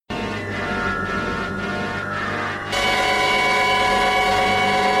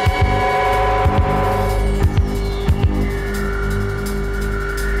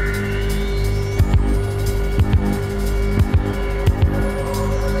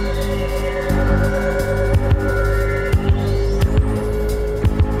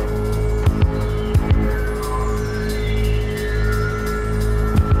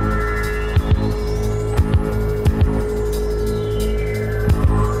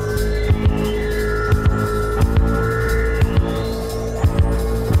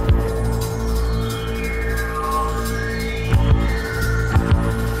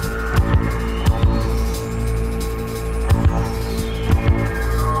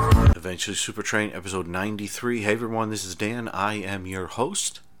Eventually Super Train, episode 93. Hey everyone, this is Dan. I am your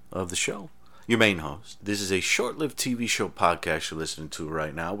host of the show. Your main host. This is a short-lived TV show podcast you're listening to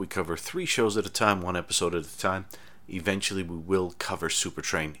right now. We cover 3 shows at a time, 1 episode at a time. Eventually we will cover Super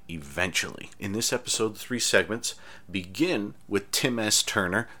Train. Eventually. In this episode, the 3 segments begin with Tim S.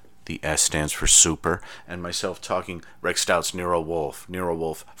 Turner. The S stands for Super. And myself talking Rex Stout's Nero Wolfe. Nero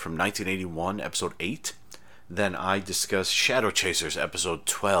Wolfe from 1981, episode 8. Then I discuss Shadow Chasers, episode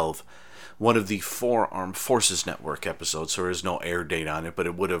 12, one of the 4 Armed Forces Network episodes, so there is no air date on it, but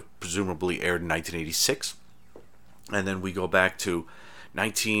it would have presumably aired in 1986. And then we go back to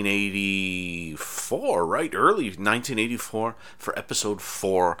 1984, right? Early 1984 for episode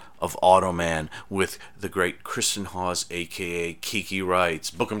 4 of Automan with the great Kristen Hawes, a.k.a. Kiki Wrights,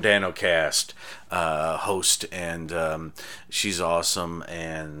 Bookem Danocast host, and she's awesome,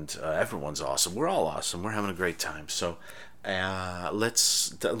 and everyone's awesome. We're all awesome. We're having a great time. So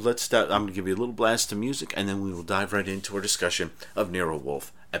let's start. I'm going to give you a little blast of music, and then we will dive right into our discussion of Nero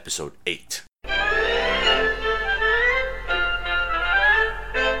Wolfe, episode 8.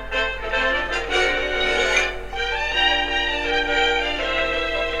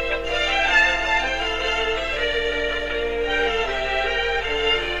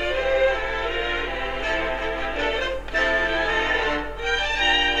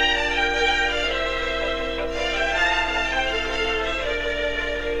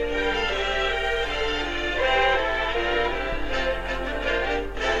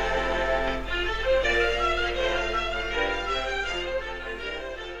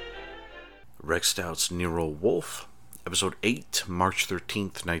 Rex Stout's Nero Wolfe, episode 8, March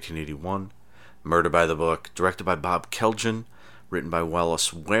 13th, 1981. Murder by the Book, directed by Bob Keljan, written by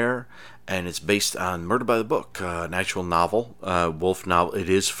Wallace Ware, and it's based on Murder by the Book, an actual novel, Wolfe novel. It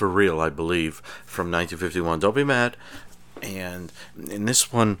is for real, I believe, from 1951. Don't be mad. And in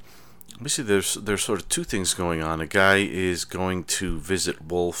this one, let me see, there's sort of 2 things going on. A guy is going to visit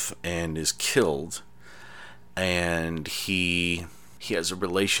Wolfe and is killed, and he has a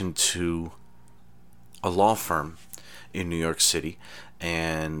relation to a law firm in New York City,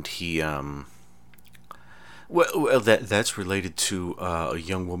 and he that's related to a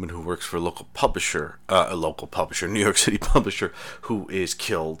young woman who works for a local publisher, New York City publisher, who is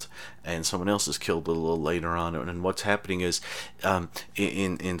killed, and someone else is killed a little later on. And what's happening is,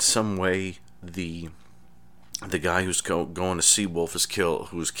 in some way, the guy who's going to see Wolfe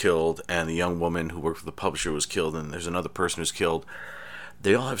who's killed, and the young woman who worked for the publisher was killed, and there's another person who's killed.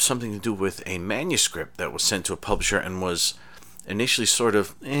 They all have something to do with a manuscript that was sent to a publisher and was initially sort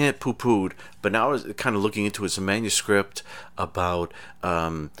of poo-pooed, but now is kind of looking into it as a manuscript about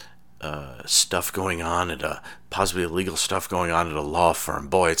stuff going on at possibly illegal stuff going on at a law firm.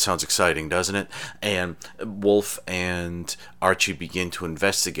 Boy, it sounds exciting, doesn't it? And Wolfe and Archie begin to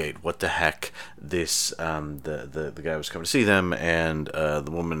investigate what the heck this the guy was coming to see them, and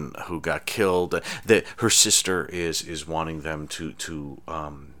the woman who got killed, her sister is wanting them to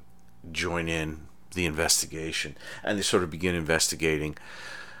join in the investigation, and they sort of begin investigating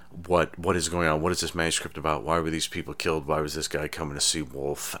what is going on. What is this manuscript about? Why were these people killed? Why was this guy coming to see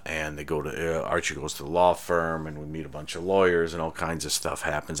Wolfe? And they go to Archie goes to the law firm, and we meet a bunch of lawyers, and all kinds of stuff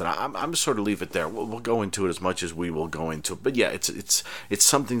happens. And I'm sort of leave it there. We'll go into it as much as we will go into it. But yeah, it's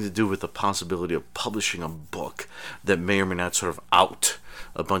something to do with the possibility of publishing a book that may or may not sort of out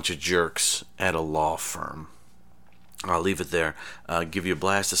a bunch of jerks at a law firm. I'll leave it there. Give you a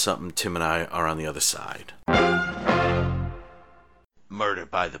blast of something. Tim and I are on the other side. Murder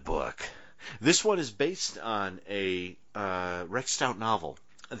by the Book. This one is based on a Rex Stout novel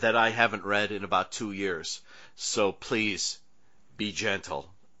that I haven't read in about 2 years. So please be gentle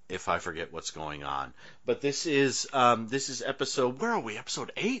if I forget what's going on. But this is episode, where are we?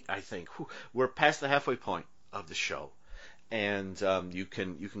 Episode 8, I think. We're past the halfway point of the show. And you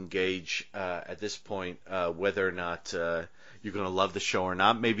can gauge at this point whether or not you're going to love the show or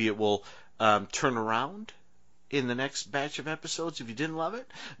not. Maybe it will turn around in the next batch of episodes if you didn't love it.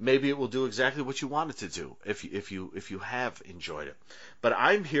 Maybe it will do exactly what you want it to do if you have enjoyed it. But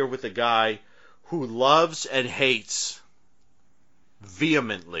I'm here with a guy who loves and hates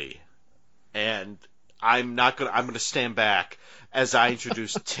vehemently, and I'm going to stand back as I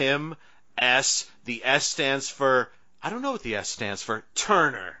introduce Tim S. The S stands for, I don't know what the S stands for,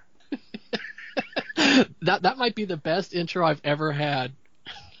 Turner. That might be the best intro I've ever had.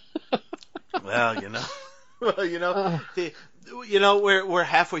 Well, we're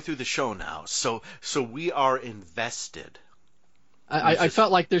halfway through the show now, so we are invested. I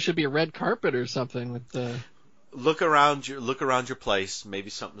felt like there should be a red carpet or something with the. look around your place. Maybe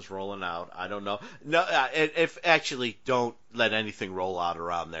something's rolling out. I don't know. No, if actually don't let anything roll out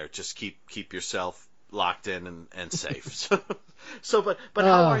around there. Just keep yourself locked in and safe. But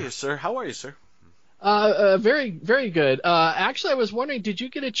how are you, sir? How are you, sir? Very, very good. Actually, I was wondering, did you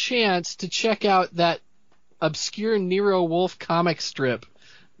get a chance to check out that obscure Nero Wolfe comic strip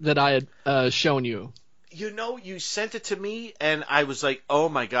that I had shown you? You sent it to me, and I was like, oh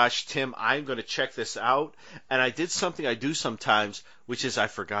my gosh, Tim, I'm going to check this out. And I did something I do sometimes, which is I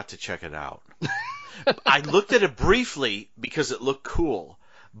forgot to check it out. I looked at it briefly because it looked cool,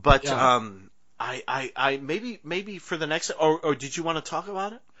 but Yeah. I maybe for the next, or did you want to talk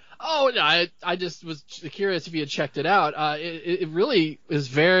about it? Oh, no, I just was curious if you had checked it out. It really is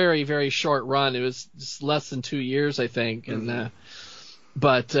very, very short run. It was just less than 2 years, I think. And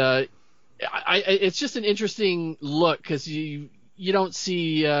but it's just an interesting look because you don't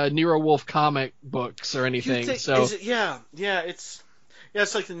see Nero Wolfe comic books or anything. Is it,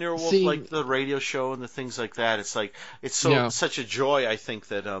 it's like the Nero Wolfe, like the radio show and the things like that. It's like such a joy. I think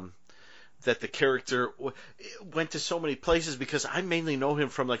that the character went to so many places because I mainly know him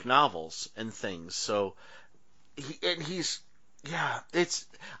from like novels and things. So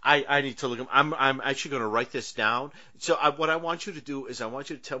I need to look him. I'm actually going to write this down. So what I want you to do is I want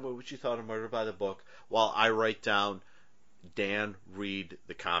you to tell me what you thought of Murder by the Book while I write down Dan read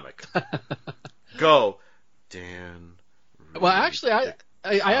the comic. Go, Dan. Well, actually, I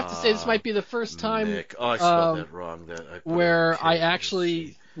have to say this might be the first time I spelled that wrong. Where I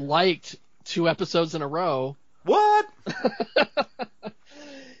actually liked 2 episodes in a row. What?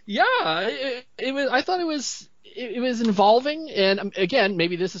 Yeah, it was. I thought it was involving, and again,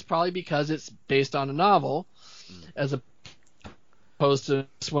 maybe this is probably because it's based on a novel, as opposed to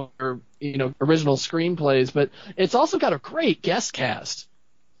original screenplays. But it's also got a great guest cast.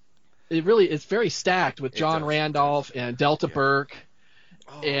 It's very stacked with John Randolph and Delta Burke,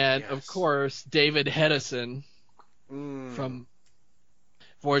 and of course David Hedison from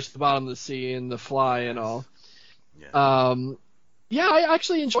Voyage to the Bottom of the Sea and The Fly and all. Yeah. I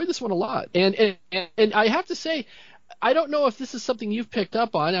actually enjoyed this one a lot, and I have to say, I don't know if this is something you've picked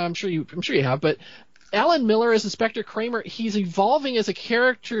up on. I'm sure you have, but Alan Miller as Inspector Kramer, he's evolving as a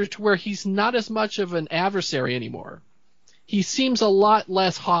character to where he's not as much of an adversary anymore. He seems a lot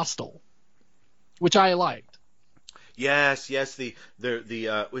less hostile, which I liked. Yes. Is it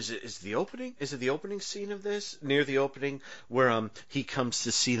the opening? Is it the opening scene of this? Near the opening, where he comes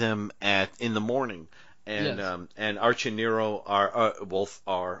to see them in the morning, and Archie and Nero Wolfe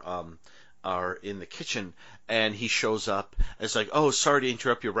are in the kitchen, and he shows up as like, oh, sorry to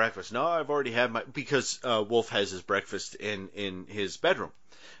interrupt your breakfast. No, I've already had because Wolfe has his breakfast in his bedroom.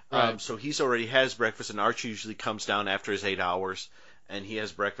 Right. So he's already has breakfast, and Archie usually comes down after his 8 hours, and he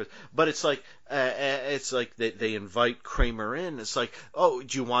has breakfast. But it's like they invite Kramer in. It's like, oh,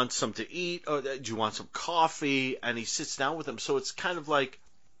 do you want some to eat? Oh, do you want some coffee? And he sits down with them. So it's kind of like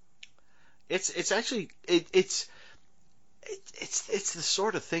it's the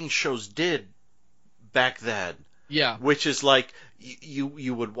sort of thing shows did back then. Yeah. Which is like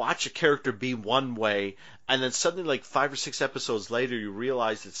you would watch a character be one way, and then suddenly, like 5 or 6 episodes later, you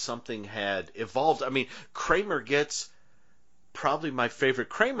realize that something had evolved. I mean, Kramer gets probably my favorite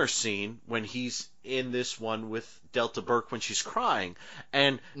Kramer scene when he's in this one with Delta Burke when she's crying.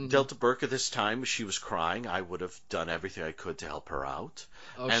 And Delta Burke at this time, she was crying. I would have done everything I could to help her out.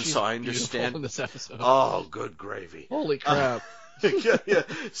 Oh, and she's so I understand. in this episode. Oh, good gravy. Holy crap. Yeah.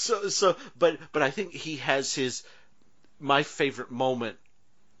 But I think he has my favorite moment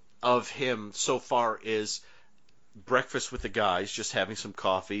of him so far is breakfast with the guys, just having some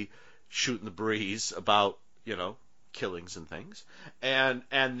coffee, shooting the breeze about, killings and things, and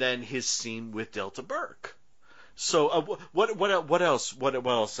then his scene with Delta Burke. So what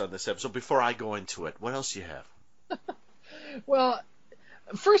else on this episode before I go into it? What else do you have? Well,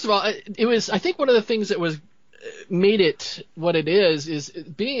 first of all, it was, I think one of the things that was made it what it is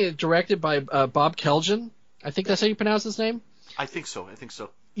being directed by Bob Keljan. I think that's how you pronounce his name. I think so.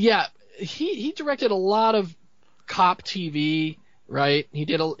 Yeah, he directed a lot of cop TV. Right, he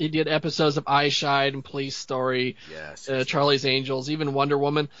did episodes of Eyeshine and Police Story, Charlie's Angels, even Wonder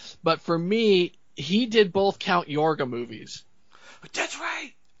Woman. But for me, he did both Count Yorga movies. That's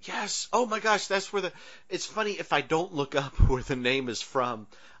right. Yes. Oh my gosh, that's where it's funny, if I don't look up where the name is from,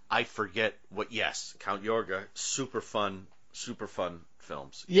 I forget what. Yes, Count Yorga, super fun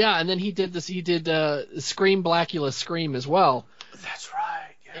films. Yeah, and then he did Scream, Blackula Scream as well. That's right.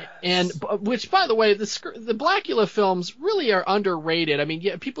 Yes. And which, by the way, the Blackula films really are underrated. I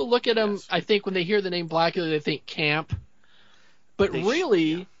mean, people look at them. Yes. I think when they hear the name Blackula, they think camp, but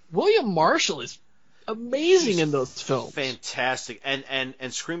William Marshall is amazing in those films. Fantastic.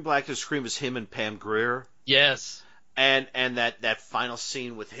 And Scream Black to Scream is him and Pam Grier. Yes. And that final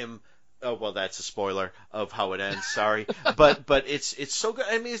scene with him. Oh well, that's a spoiler of how it ends. Sorry, but it's so good.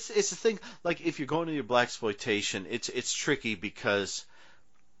 I mean, it's the thing. Like if you're going to your blaxploitation, it's tricky because,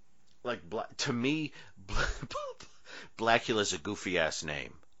 like, to me, Blackula's a goofy ass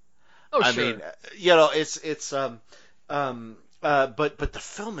name. Oh, I sure. mean, but the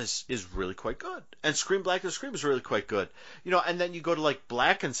film is really quite good, and Scream Black to Scream is really quite good. And then you go to like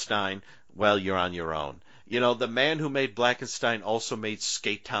Blackenstein. Well, you're on your own. The man who made Blackenstein also made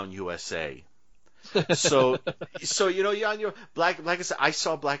Skate Town, USA. So you're on your Blackenstein. I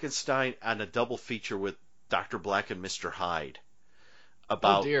saw Blackenstein on a double feature with Dr. Black and Mr. Hyde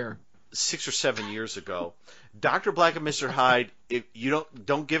about 6 or 7 years ago. Dr. Black and Mr. Hyde, if you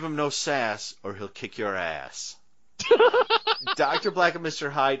don't give him no sass or he'll kick your ass. Dr. Black and Mr.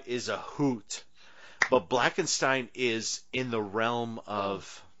 Hyde is a hoot, but Blackenstein is in the realm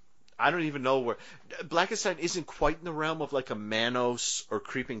of. I don't even know where. Blackenstein isn't quite in the realm of like a Manos or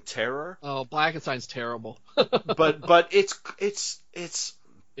Creeping Terror. Oh, Blackenstein's terrible. but it's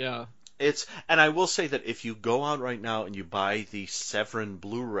yeah. And I will say that if you go out right now and you buy the Severin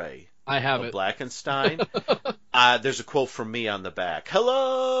Blu-ray I have of it. Blackenstein, there's a quote from me on the back.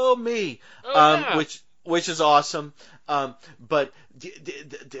 Hello, me. Yeah. Which is awesome. But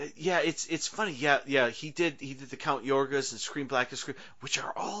yeah, it's funny. Yeah, he did the Count Yorgas and Scream Black to Scream, which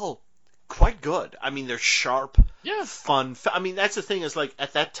are all quite good. I mean, they're sharp, fun. I mean, that's the thing is like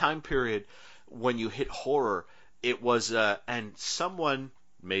at that time period when you hit horror, it was and someone,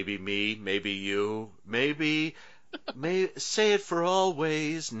 maybe me, maybe you, maybe say it for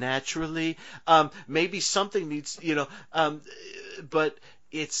always naturally. Maybe something needs, but.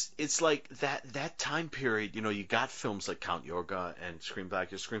 It's like that time period, you got films like Count Yorga and Scream Black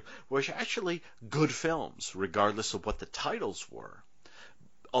to Scream, which are actually good films, regardless of what the titles were,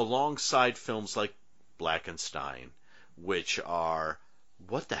 alongside films like Blackenstein, which are,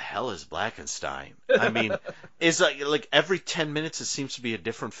 what the hell is Blackenstein? I mean, it's like every 10 minutes it seems to be a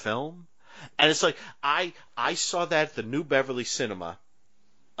different film, and it's like I saw that at the New Beverly Cinema,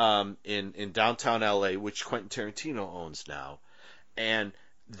 in downtown LA, which Quentin Tarantino owns now. And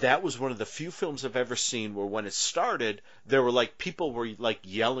that was one of the few films I've ever seen where when it started, there were like people were like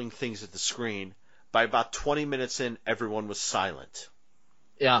yelling things at the screen. By about 20 minutes in, everyone was silent.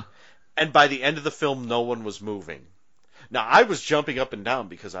 Yeah. And by the end of the film, no one was moving. Now, I was jumping up and down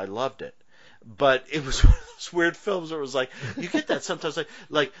because I loved it. But it was one of those weird films where it was like, you get that sometimes,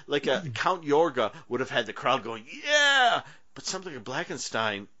 like a Count Yorga would have had the crowd going, yeah! But something like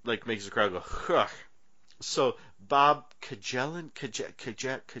Blackenstein like makes the crowd go, huh. So Bob Kajelin,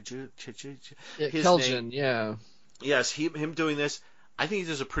 Keljan, yeah. Yes, him doing this. I think he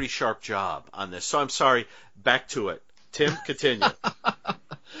does a pretty sharp job on this. So I'm sorry. Back to it. Tim, continue.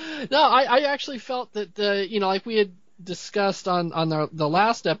 No, I actually felt that like we had discussed on the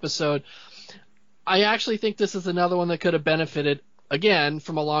last episode. I actually think this is another one that could have benefited again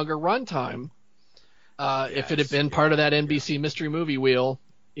from a longer runtime. If it had been part of that NBC mystery movie wheel,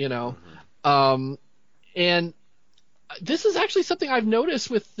 Mm-hmm. And this is actually something I've noticed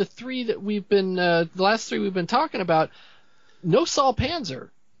with the three that the last three we've been talking about. No Saul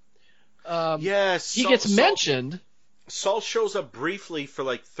Panzer. Yes. He gets mentioned. Saul shows up briefly for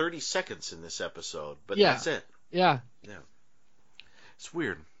like 30 seconds in this episode, but that's it. Yeah. Yeah. It's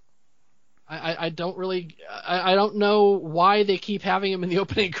weird. I don't really, I don't know why they keep having him in the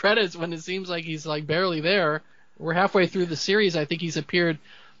opening credits when it seems like he's like barely there. We're halfway through the series. I think he's appeared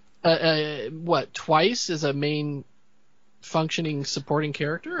twice as a main functioning supporting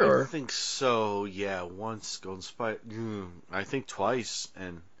character? Or? I think so, yeah. Once Golden Spy, I think twice,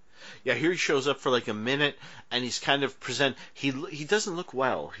 and yeah, here he shows up for like a minute, and he's kind of he doesn't look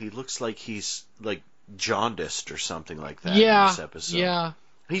well. He looks like he's like jaundiced or something like that in this episode. Yeah.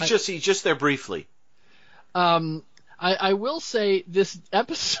 He's just there briefly. I will say this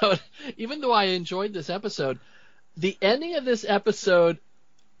episode, even though I enjoyed this episode, the ending of this episode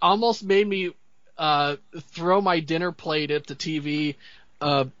almost made me throw my dinner plate at the TV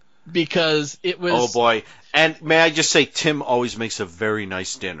because it was... Oh, boy. And may I just say, Tim always makes a very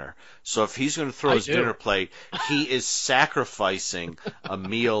nice dinner. So if he's going to throw his dinner plate, he is sacrificing a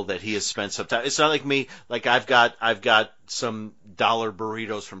meal that he has spent some time. It's not like me, like I've got some dollar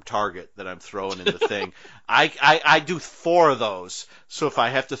burritos from Target that I'm throwing in the thing. I do 4 of those. So if I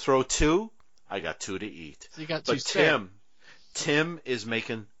have to throw 2, I got 2 to eat. So you got 2 But Tim is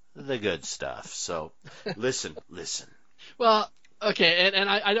making the good stuff. So listen. Well, okay, and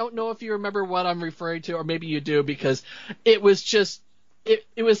I don't know if you remember what I'm referring to, or maybe you do, because it was just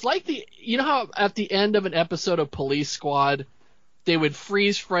it was like you know how at the end of an episode of Police Squad they would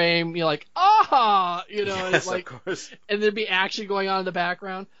freeze frame, like and Yes, like, of course. and there'd be action going on in the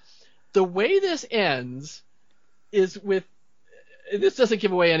background. The way this ends is with, this doesn't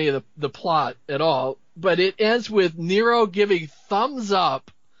give away any of the plot at all, but it ends with Nero giving thumbs up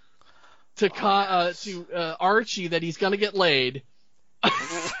to Archie that he's gonna get laid.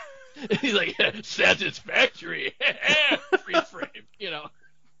 And he's like, satisfactory, freeze frame, And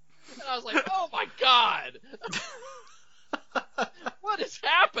I was like, oh my god. What is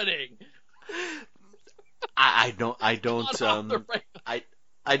happening? I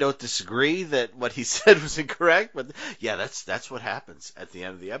don't disagree that what he said was incorrect, but yeah, that's what happens at the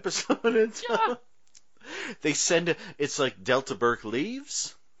end of the episode. They send it's like Delta Burke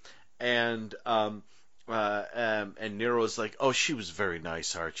leaves, and Nero's like, oh, she was very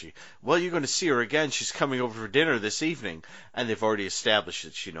nice, Archie. Well, you're going to see her again. She's coming over for dinner this evening, and they've already established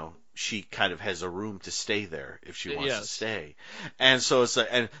that she kind of has a room to stay there if she wants to stay. And so it's like,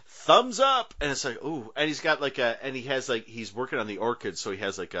 and thumbs up, and it's like, ooh, and he's got he's working on the orchids, so he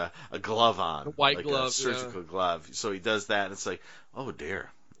has like a glove on, a white glove, a surgical glove. So he does that, and it's like, oh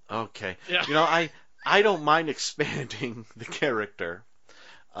dear, okay, yeah. I don't mind expanding the character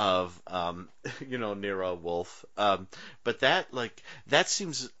of Nero Wolfe, but that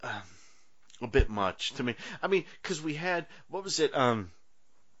seems a bit much to me. I mean, because we had, what was it?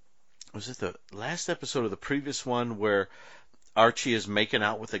 Was it the last episode of the previous one where Archie is making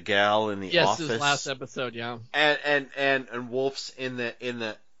out with a gal in the office? Yes, this last episode, yeah. And Wolfe's in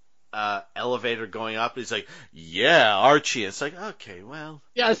the elevator going up. And he's like, yeah, Archie. It's like, okay, well.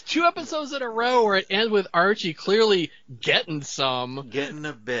 Yeah, it's 2 episodes in a row where it ends with Archie clearly getting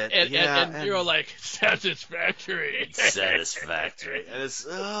a bit. And you're like, satisfactory. Satisfactory. And it's,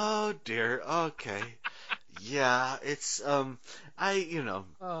 oh dear, okay. Yeah, it's, oh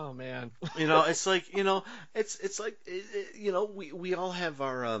man. It's like, it's like, we all have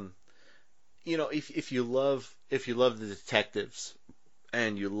our, if you love the detectives,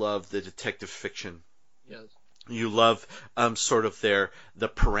 and you love the detective fiction. Yes. You love sort of the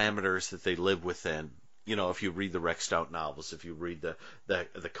parameters that they live within. If you read the Rex Stout novels, if you read the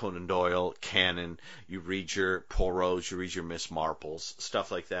Conan Doyle canon, you read your Poirot's, you read your Miss Marples,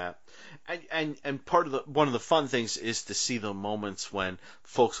 stuff like that. And one of the fun things is to see the moments when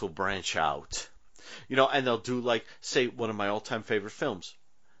folks will branch out. And they'll do, like, say, one of my all-time favorite films,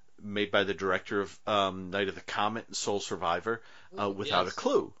 made by the director of Night of the Comet and Soul Survivor, Without a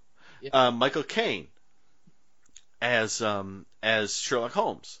Clue. Yeah. Michael Caine as Sherlock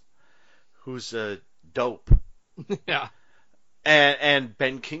Holmes, who's dope. Yeah. And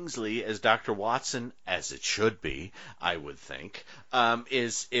Ben Kingsley as Dr. Watson, as it should be, I would think,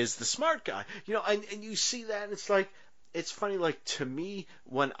 is the smart guy. And you see that, and it's like, it's funny, like, to me,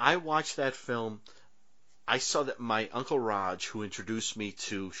 when I watched that film, I saw that my Uncle Raj, who introduced me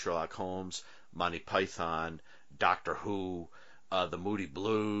to Sherlock Holmes, Monty Python, Doctor Who, the Moody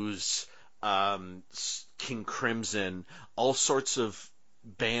Blues, King Crimson, all sorts of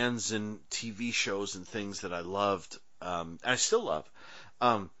bands and TV shows and things that I loved, and I still love.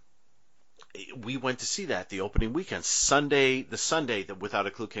 We went to see that the opening weekend, the Sunday that Without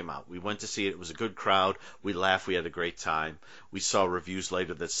a Clue came out. We went to see it. It was a good crowd. We laughed. We had a great time. We saw reviews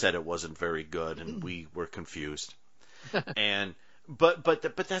later that said it wasn't very good, and we were confused.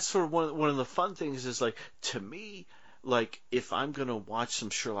 But that's sort of one of the fun things is, like, to me, like, if I'm gonna watch some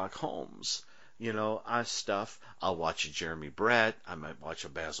Sherlock Holmes, I'll watch a Jeremy Brett. I might watch a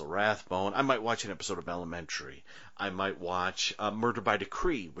Basil Rathbone. I might watch an episode of Elementary. I might watch Murder by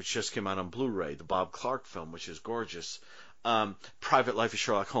Decree, which just came out on Blu-ray, the Bob Clark film, which is gorgeous. Private Life of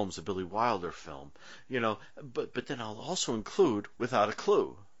Sherlock Holmes, the Billy Wilder film. But then I'll also include Without a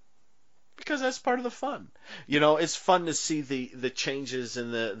Clue, because that's part of the fun. It's fun to see the changes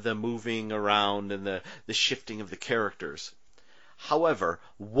and the moving around and the shifting of the characters. However,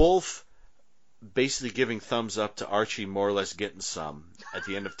 Wolfe basically giving thumbs up to Archie more or less getting some at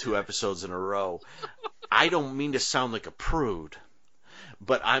the end of 2 episodes in a row. I don't mean to sound like a prude,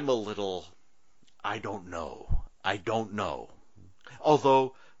 but I'm a little, I don't know.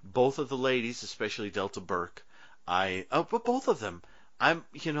 Although both of the ladies, especially Delta Burke, but both of them, I'm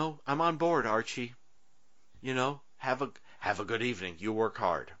on board, Archie. Have a good evening. You work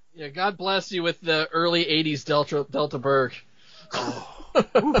hard. Yeah, God bless you with the early 80s Delta Burke. Oh.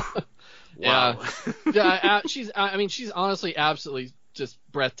 Wow. Yeah. She's honestly absolutely just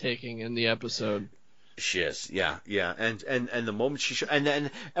breathtaking in the episode. She is, yeah. And the moment she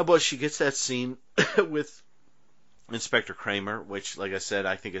she gets that scene with Inspector Kramer, which, like I said,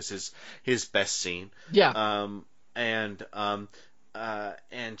 I think is his best scene. Yeah.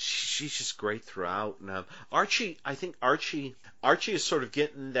 and she's just great throughout. And Archie, I think Archie is sort of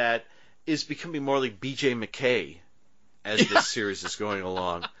getting that, is becoming more like BJ McKay as this series is going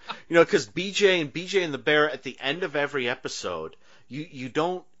along. Because BJ and the Bear, at the end of every episode, you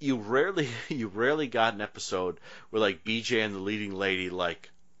rarely got an episode where like BJ and the leading lady like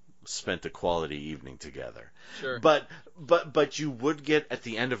spent a quality evening together. Sure. But you would get, at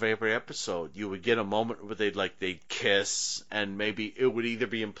the end of every episode, you would get a moment where they'd kiss, and maybe it would either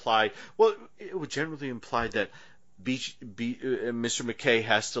be implied. Well, it would generally imply that Mr. McKay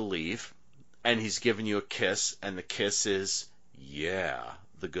has to leave, and he's giving you a kiss, and the kiss is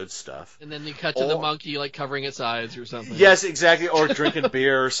the good stuff. And then they cut to the monkey like covering its eyes or something. Yes, exactly, or drinking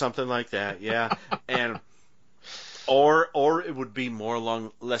beer or something like that. Yeah, and. Or it would be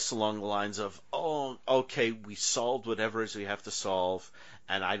less along the lines of, oh, okay, we solved whatever it is we have to solve,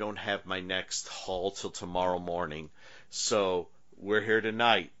 and I don't have my next haul till tomorrow morning, so we're here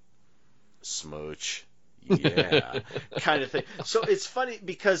tonight, smooch, yeah, kind of thing. So it's funny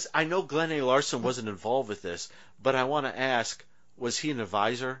because I know Glenn A. Larson wasn't involved with this, but I want to ask, was he an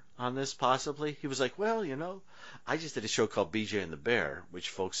advisor on this possibly? He was like, well, I just did a show called BJ and the Bear, which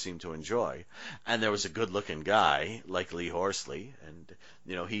folks seem to enjoy. And there was a good-looking guy like Lee Horsley, and,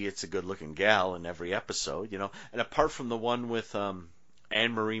 he gets a good-looking gal in every episode, And apart from the one with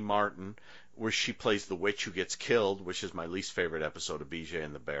Anne-Marie Martin, where she plays the witch who gets killed, which is my least favorite episode of BJ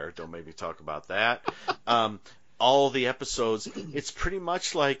and the Bear. Don't make me talk about that. All the episodes, it's pretty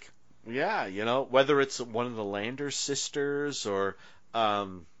much like, whether it's one of the Landers sisters or...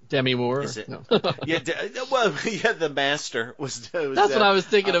 Demi Moore. Is it? No. The Master was. That's what I was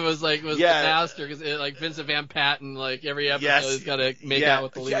thinking of. Was the Master, because like Vincent Van Patten, like every episode he's got to make out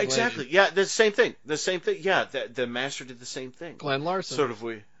with the lead. Yeah, exactly. Lady. Yeah, the same thing. Yeah, the Master did the same thing. Glenn Larson. Sort of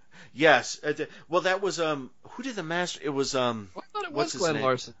Yes. Well, that was who did the Master? It was I thought it was Glenn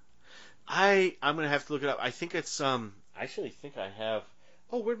Larson. I'm gonna have to look it up. I think it's I actually think I have.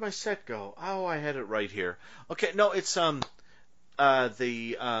 Oh, where'd my set go? Oh, I had it right here. Okay, no, it's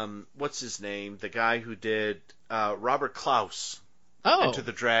what's his name? The guy who did Robert Klaus, Enter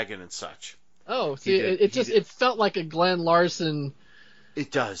the Dragon and such. Oh, see, it felt like a Glenn Larson.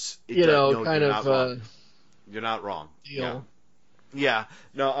 It does. Kind of. You're not wrong. Deal. Yeah.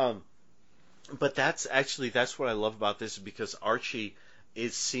 No. But that's what I love about this, because Archie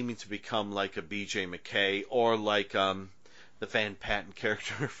is seeming to become like a B.J. McKay, or like the Van Patten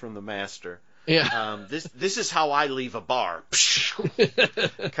character from The Master. Yeah. This is how I leave a bar,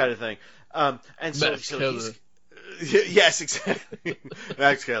 kind of thing. And so he's. Yes, exactly.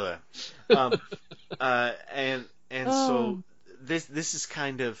 Max Keller. So this is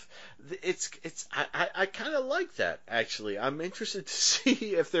kind of I kind of like that, actually. I'm interested to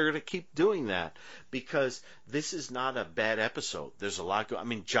see if they're going to keep doing that, because this is not a bad episode. There's a lot going. I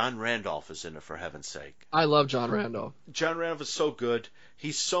mean, John Randolph is in it, for heaven's sake. I love John Randolph. John Randolph is so good.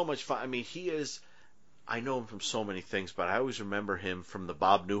 He's so much fun. I mean, he is. I know him from so many things, but I always remember him from the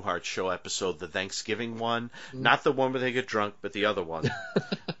Bob Newhart Show episode, the Thanksgiving one. Not the one where they get drunk, but the other one.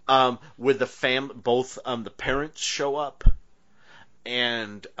 With the both the parents show up.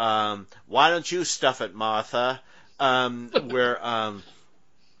 And why don't you stuff it, Martha? Where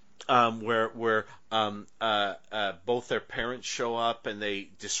both their parents show up and they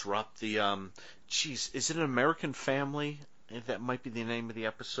disrupt the is it an American Family? That might be the name of the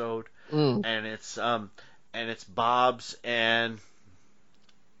episode. And it's Bob's and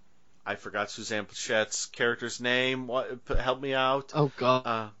I forgot Suzanne Plachette's character's name. What? Help me out. Oh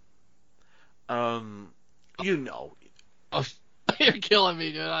God. You know. Oh, you're killing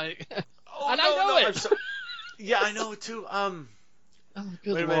me, dude. I know it. Yeah, I know it too. Oh,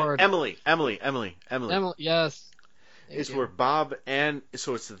 good Lord. Emily. Yes. Is where Bob and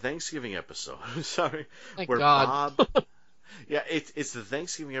so it's the Thanksgiving episode. Sorry. Thank where God. Bob. Yeah, it's the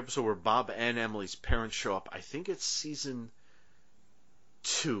Thanksgiving episode where Bob and Emily's parents show up. I think it's season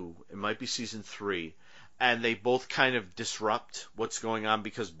 2. It might be season 3. And they both kind of disrupt what's going on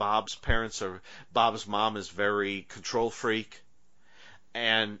because Bob's mom is very control freak,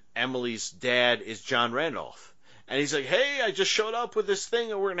 and Emily's dad is John Randolph. And he's like, hey, I just showed up with this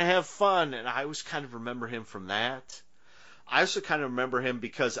thing and we're going to have fun. And I always kind of remember him from that. I also kind of remember him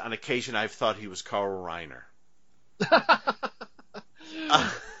because on occasion I've thought he was Carl Reiner.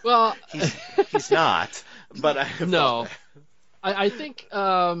 Well, he's not, but I have no. I think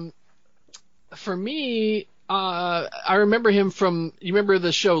for me, I remember him from. You remember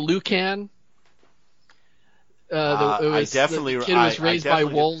the show Lucan? I definitely. The kid was raised by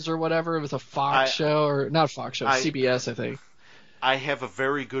wolves or whatever. It was a Fox show, or not Fox show, CBS, I think. I have a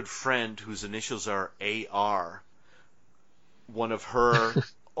very good friend whose initials are AR, one of her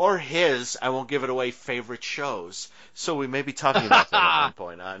or his, I won't give it away, favorite shows. So we may be talking about that at one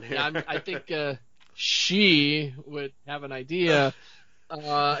point on here. Yeah, I think she would have an idea.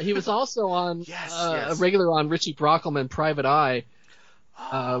 He was also on a regular on Richie Brockelman Private Eye,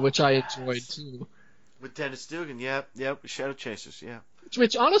 which I enjoyed too. With Dennis Dugan, yep, Shadow Chasers, yeah.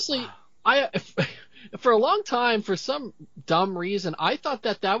 Which honestly, for a long time, for some dumb reason, I thought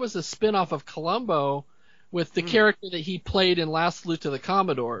that was a spin-off of Columbo with the character that he played in Last Salute to the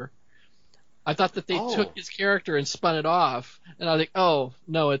Commodore. I thought that they took his character and spun it off, and I was like, oh,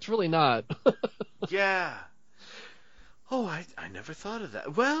 no, it's really not. Yeah. Oh, I never thought of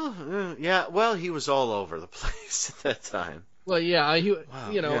that. Well, yeah, well, he was all over the place at that time. Well, yeah,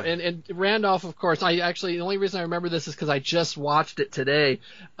 and Randolph, of course. The only reason I remember this is because I just watched it today.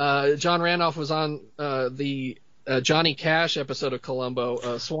 John Randolph was on the Johnny Cash episode of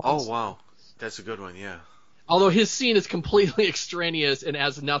Columbo, Swans. Oh, wow. That's a good one, yeah. Although his scene is completely extraneous and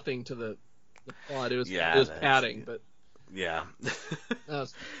adds nothing to the plot. It was padding, but yeah.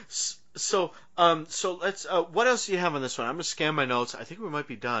 So let's. What else do you have on this one? I'm gonna scan my notes. I think we might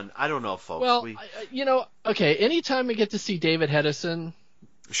be done. I don't know, folks. Well, okay. Anytime we get to see David Hedison,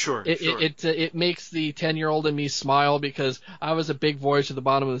 sure. It makes the 10-year-old in me smile because I was a big Voyage to the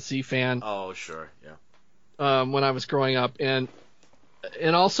Bottom of the Sea fan. Oh, sure, yeah. When I was growing up, and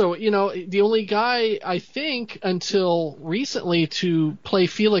also, the only guy I think until recently to play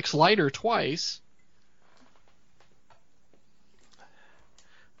Felix Leiter twice.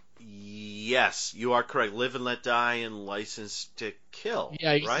 Yes, you are correct. Live and Let Die and License to Kill.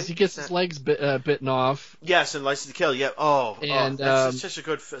 Yeah, right? He gets his legs bitten off. Yes, and License to Kill. Yeah. That's such a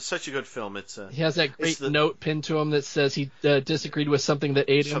good film. It's he has that great note pinned to him that says he disagreed with something that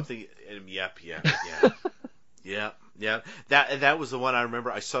ate him. Yep. Yeah. That was the one I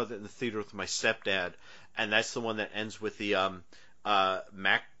remember. I saw that in the theater with my stepdad, and that's the one that ends with the the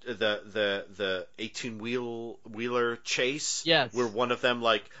 18-wheeler chase. Yes. Where one of them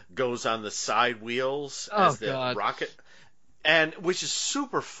goes on the side wheels as the rocket, and which is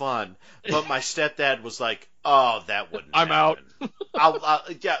super fun. But my stepdad was like, "Oh, that wouldn't. I'm happen. Out.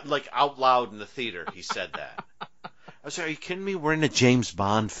 Out loud in the theater, he said that. I was like, "Are you kidding me? We're in a James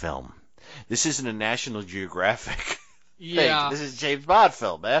Bond film. This isn't a National Geographic." Yeah, this is a James Bond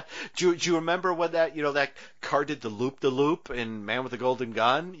film, man. Do you remember when that car did the loop in Man with the Golden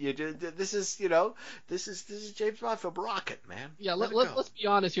Gun? This is James Bond film, Rocket, man. Yeah, let's be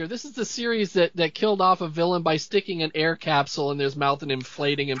honest here. This is the series that killed off a villain by sticking an air capsule in his mouth and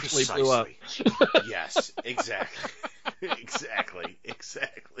inflating him until he blew up. Yes, exactly. Exactly.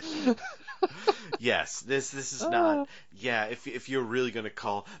 Yes, this is not. Yeah, if you're really going to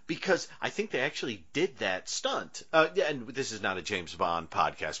call, because I think they actually did that stunt. And this is not a James Bond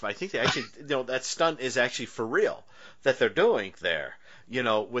podcast, but I think they actually, that stunt is actually for real that they're doing there.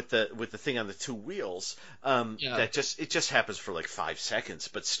 With the thing on the two wheels. That just happens for 5 seconds,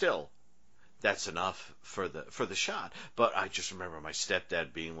 but still, that's enough for the shot. But I just remember my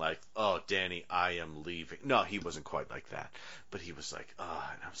stepdad being like, "Oh, Danny, I am leaving." No, he wasn't quite like that, but he was like, "Oh,"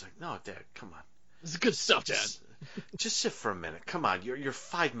 and I was like, "No, Dad, come on. This is good stuff, Dad. Just sit for a minute. Come on, you're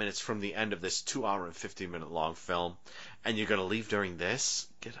 5 minutes from the end of this 2-hour and 50-minute long film, and you're gonna leave during this?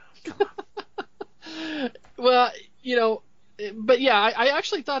 Get up, come on." Well, but yeah, I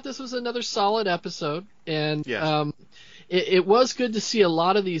actually thought this was another solid episode, and it was good to see a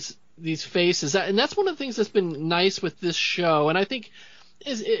lot of these faces, and that's one of the things that's been nice with this show, and I think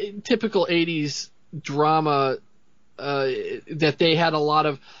is typical 80s drama that they had a lot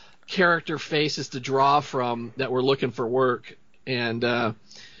of character faces to draw from that were looking for work, and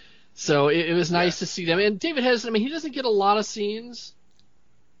so it was nice to see them. And David Hedison, he doesn't get a lot of scenes,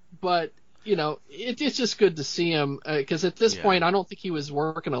 but it's just good to see him because at this point I don't think he was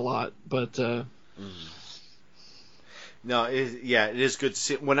working a lot, but No, it is good to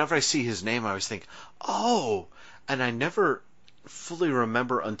see. Whenever I see his name, I always think, "Oh," and I never fully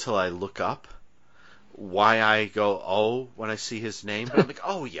remember until I look up why I go, "Oh," when I see his name. But I'm like,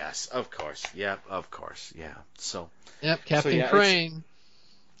 "Oh, yes, of course, yeah, of course, yeah." So, Captain Crane.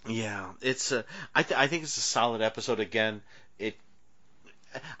 It's I think it's a solid episode. Again,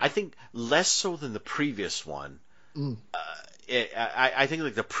 I think less so than the previous one. I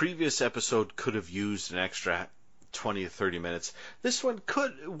think the previous episode could have used an extra 20 or 30 minutes. This one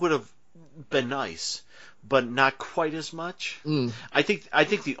would have been nice, but not quite as much. I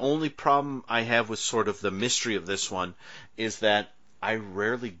think the only problem I have with sort of the mystery of this one is that I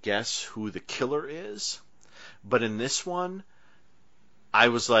rarely guess who the killer is. But in this one, I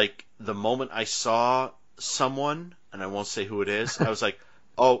was like, the moment I saw someone, and I won't say who it is, I was like,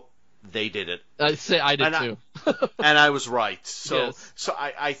 "Oh, they did it. I did And too. And I was right. So Yes. so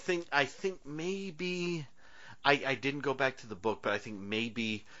I think maybe I didn't go back to the book, but I think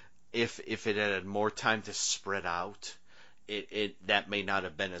maybe if it had more time to spread out, it that may not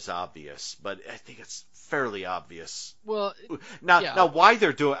have been as obvious. But I think it's fairly obvious. Well, Now yeah. now why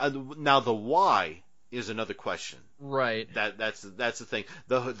they're doing now the why is another question. right. That's the thing.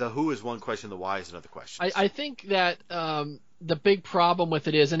 The who is one question, the why is another question. I think that the big problem with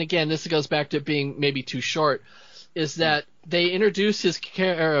it is, and again, this goes back to it being maybe too short, is that they introduce his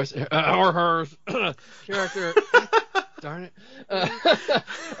character or her character. Darn it!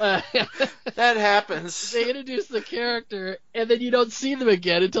 That happens. They introduce the character, and then you don't see them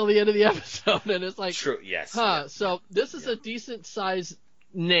again until the end of the episode, and it's like, True. Yes. huh? Yeah. So this is a decent sized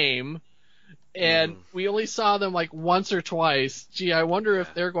name. And we only saw them like once or twice. Gee, I wonder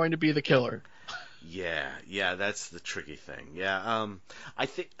if they're going to be the killer. Yeah, that's the tricky thing. Yeah, I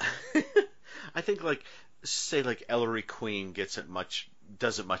think, I think like say like Ellery Queen does it much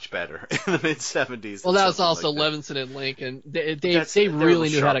better in the mid '70s. Well, that was also like that. Levinson and Lincoln. They They're really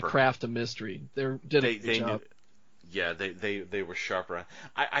a knew how to sharper. craft a mystery. They did a good job. Yeah, they were sharper.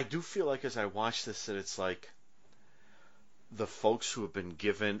 I do feel like as I watch this that it's like the folks who have been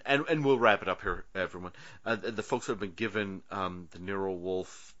given, and we'll wrap it up here, everyone. The folks who have been given the Nero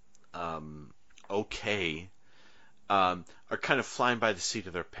Wolfe okay are kind of flying by the seat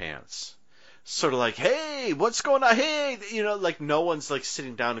of their pants. Sort of like, hey, what's going on? Hey, like no one's like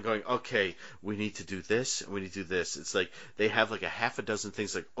sitting down and going, okay, we need to do this and we need to do this. It's like they have like a half a dozen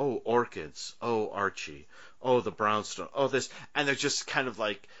things like, oh, orchids, oh, Archie, oh, the brownstone, oh, this, and they're just kind of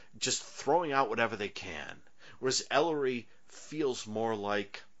like just throwing out whatever they can. Whereas Ellery feels more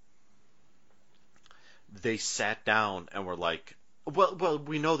like they sat down and were like, well,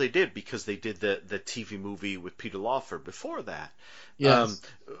 we know they did because they did the TV movie with Peter Lawford before that. Yes.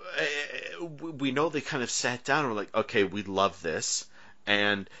 We know they kind of sat down and were like, okay, we love this.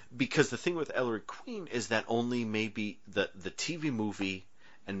 And because the thing with Ellery Queen is that only maybe the TV movie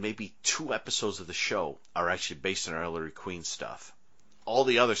and maybe 2 episodes of the show are actually based on Ellery Queen stuff. All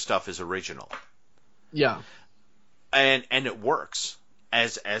the other stuff is original. Yeah. And it works.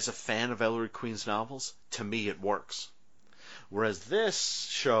 As a fan of Ellery Queen's novels, to me it works. Whereas this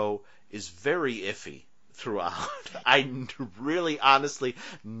show is very iffy throughout. I really, honestly,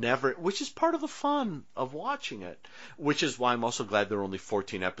 never, which is part of the fun of watching it. Which is why I'm also glad there are only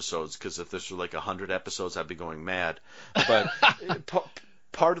 14 episodes, because if this were like 100 episodes, I'd be going mad. But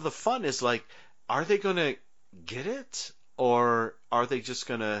part of the fun is like, are they going to get it? Or are they just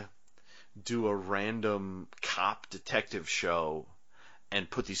going to do a random cop detective show and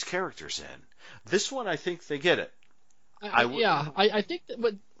put these characters in? This one, I think they get it. I think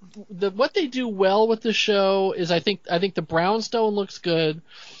that what they do well with the show is I think the Brownstone looks good.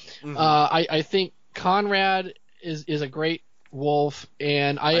 Mm-hmm. I think Conrad is a great wolf,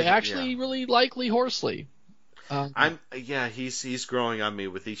 and I actually really like Lee Horsley. He's growing on me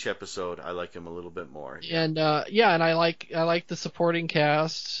with each episode. I like him a little bit more. Yeah. And and I like the supporting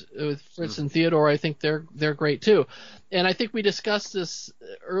cast with Fritz and Theodore. I think they're great too. And I think we discussed this.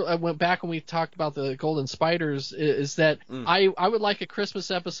 I went back when we talked about the Golden Spiders. Is that I would like a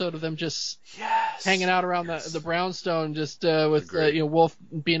Christmas episode of them just hanging out around the Brownstone, just with Wolf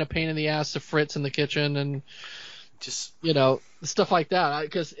being a pain in the ass to Fritz in the kitchen and just stuff like that.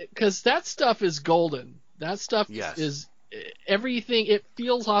 Because that stuff is golden. That stuff is everything. It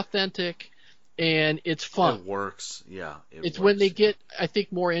feels authentic, and it's fun. It works. Yeah. It's when they get, I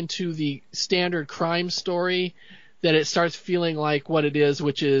think, more into the standard crime story that it starts feeling like what it is,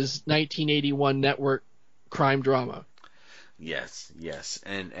 which is 1981 network crime drama. Yes.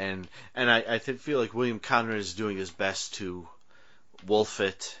 And I feel like William Conrad is doing his best to wolf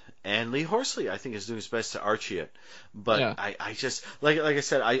it. And Lee Horsley, I think, is doing his best to Archie it. But I just, like I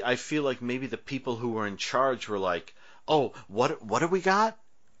said, I feel like maybe the people who were in charge were like, oh, what do we got?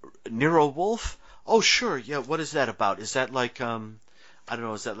 Nero Wolfe? Oh, sure, yeah, what is that about? Is that like, I don't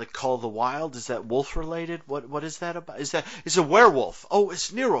know, is that like Call of the Wild? Is that wolf related? What is that about? Is a werewolf? Oh,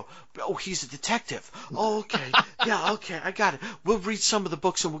 it's Nero. Oh, he's a detective. Oh, okay. Yeah, okay, I got it. We'll read some of the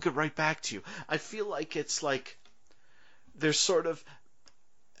books and we'll get right back to you. I feel like it's like, there's sort of,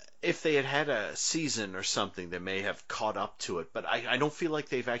 if they had a season or something, they may have caught up to it. But I don't feel like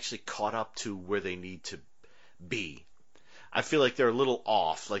they've actually caught up to where they need to be. I feel like they're a little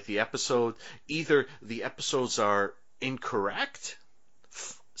off. Like either the episodes are incorrect,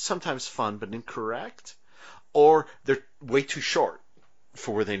 sometimes fun, but incorrect, or they're way too short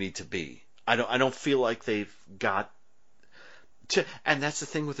for where they need to be. I don't feel like they've got to, and that's the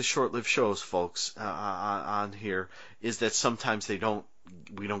thing with the short-lived shows, folks, on here, is that sometimes they don't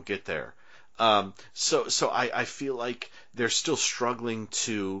we don't get there. So I feel like they're still struggling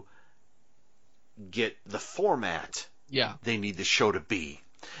to get the format they need the show to be.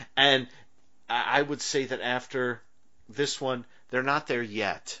 And I would say that after this one, they're not there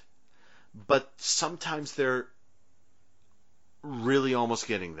yet. But sometimes they're really almost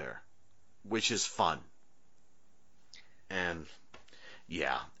getting there, which is fun. And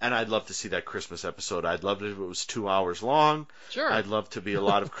yeah, and I'd love to see that Christmas episode. I'd love it if it was 2 hours long. Sure. I'd love to be a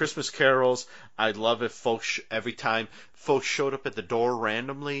lot of Christmas carols. I'd love if every time folks showed up at the door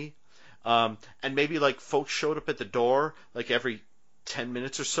randomly, and maybe like folks showed up at the door like every 10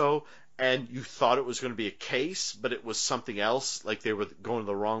 minutes or so, and you thought it was going to be a case, but it was something else, like they were going to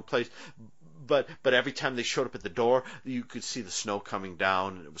the wrong place. But every time they showed up at the door, you could see the snow coming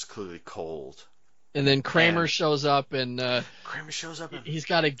down, and it was clearly cold. And then Kramer shows up, and he's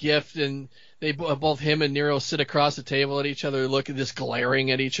got a gift, and they both him and Nero sit across the table at each other, looking just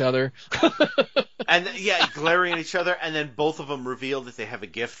glaring at each other. And glaring at each other, and then both of them reveal that they have a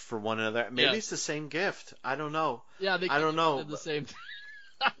gift for one another. Maybe it's the same gift. I don't know. Yeah, I don't know. Did the same thing.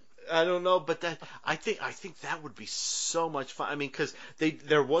 I don't know, but I think that would be so much fun. I mean, because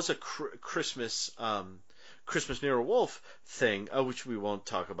there was a Christmas Nero Wolf thing, which we won't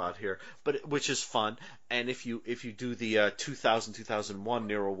talk about here, but which is fun. And if you do the 2000-2001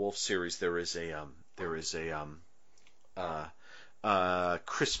 Nero Wolf series, there is a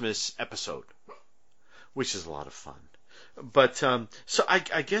Christmas episode, which is a lot of fun. But so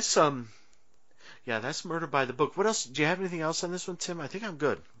I guess that's Murder by the Book. What else? Do you have anything else on this one, Tim? I think I'm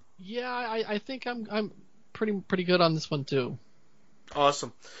good. Yeah, I think I'm pretty good on this one too.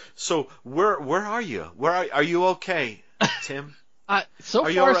 Awesome. So where are you? Are you okay, Tim? So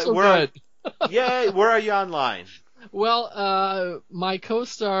far so good. Yeah, where are you online? Well, my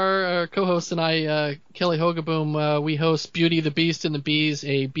co-host and I, Kelly Hogaboom, we host Beauty, the Beast, and the Bees,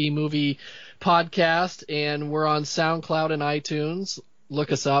 a B-movie podcast, and we're on SoundCloud and iTunes.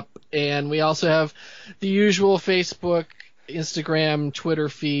 Look us up. And we also have the usual Facebook, Instagram, Twitter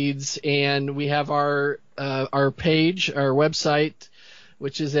feeds, and we have our page, our website,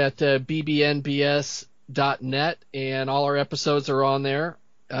 which is at bbnbs.net, and all our episodes are on there,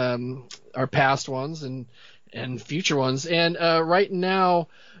 our past ones and future ones. And right now,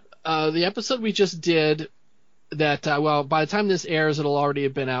 the episode we just did that, by the time this airs, it'll already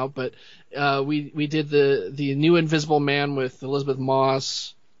have been out, but we did the New Invisible Man with Elizabeth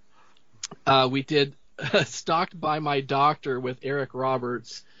Moss. We did Stalked by My Doctor with Eric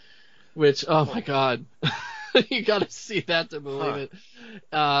Roberts, which, oh my God, you got to see that to believe it.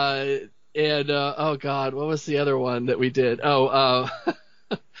 And oh God, what was the other one that we did?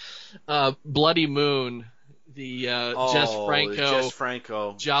 Bloody Moon, the Jess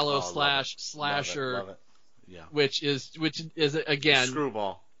Franco Giallo slasher, love it. Yeah. which is again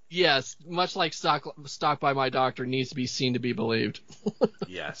Screwball. Yes, much like Stalked by My Doctor, needs to be seen to be believed.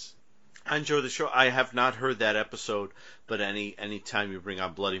 Yes. I enjoy the show. I have not heard that episode, but any time you bring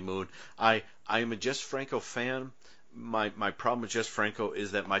on Bloody Moon, I am a Jess Franco fan. My problem with Jess Franco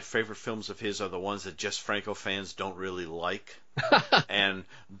is that my favorite films of his are the ones that Jess Franco fans don't really like, and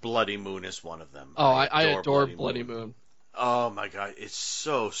Bloody Moon is one of them. Oh, I adore Bloody Moon. Oh my God, it's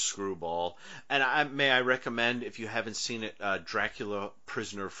so screwball. And may I recommend, if you haven't seen it, Dracula,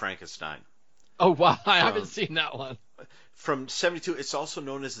 Prisoner of Frankenstein. Oh wow, I haven't seen that one. From 1972, it's also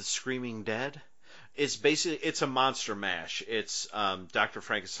known as The Screaming Dead. It's a monster mash. It's Dr.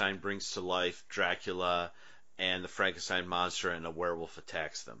 Frankenstein brings to life Dracula and the Frankenstein monster, and a werewolf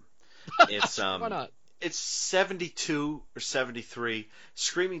attacks them. It's Why not? It's 1972 or 1973.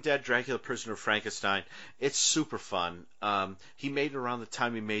 Screaming Dead, Dracula, Prisoner of Frankenstein. It's super fun. He made it around the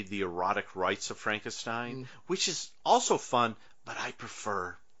time he made The Erotic Rites of Frankenstein, which is also fun, but I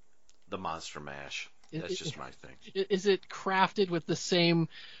prefer the monster mash. That's just my thing. Is it crafted with the same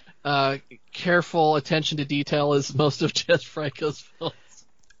careful attention to detail as most of Jess Franco's films?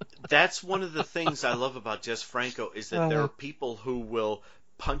 That's one of the things I love about Jess Franco, is that there are people who will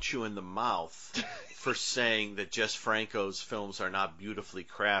punch you in the mouth for saying that Jess Franco's films are not beautifully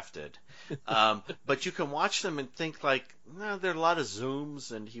crafted. But you can watch them and think like, no, there are a lot of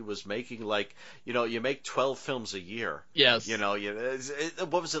zooms, and he was making you make 12 films a year. Yes.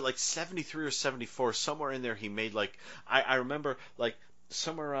 What was it, like 73 or 74? Somewhere in there he made I remember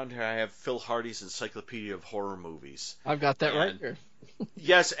somewhere around here I have Phil Hardy's Encyclopedia of Horror Movies. I've got that right here.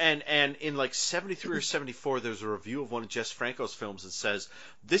 Yes, and in 73 or 74, there's a review of one of Jess Franco's films that says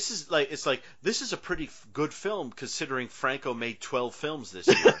this is a pretty good film considering Franco made 12 films this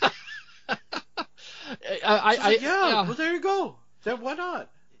year. Well, there you go. Then why not?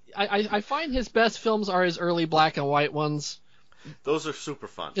 I find his best films are his early black and white ones. Those are super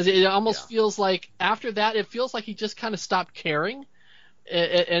fun. Because it almost feels like after that, it feels like he just kind of stopped caring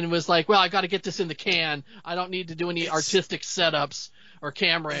and was like, well, I got to get this in the can. I don't need to do any artistic setups or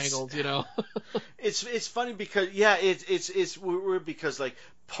camera angles, you know. It's funny because it's weird because like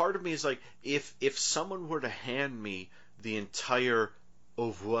part of me is like if someone were to hand me the entire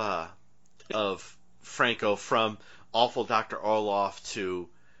oeuvre of Franco from Awful Dr. Orloff to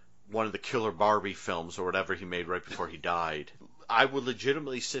one of the Killer Barbie films or whatever he made right before he died, I would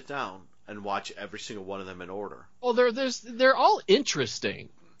legitimately sit down and watch every single one of them in order. Well, they're all interesting.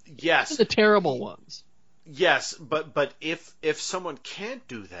 Yes. Even the terrible ones. Yes, but if someone can't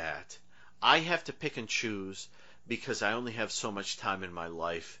do that, I have to pick and choose because I only have so much time in my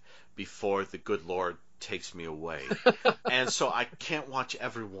life before the good Lord takes me away. And so I can't watch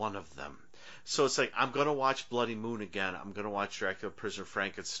every one of them. So it's like, I'm going to watch Bloody Moon again. I'm going to watch Dracula, Prisoner of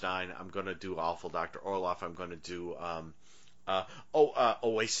Frankenstein. I'm going to do Awful Dr. Orloff. I'm going to do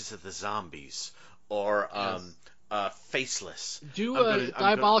Oasis of the Zombies or Faceless.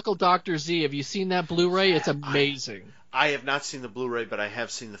 Diabolical Dr. Z. Have you seen that Blu-ray? It's amazing. I have not seen the Blu-ray, but I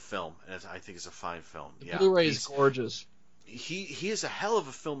have seen the film, and I think it's a fine film. The Blu-ray is gorgeous. He is a hell of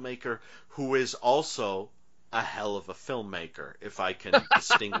a filmmaker who is also a hell of a filmmaker, if I can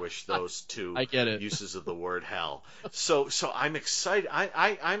distinguish those two uses of the word hell. So I'm excited.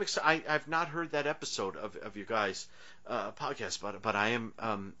 I'm excited. I've not heard that episode of you guys' podcast, but I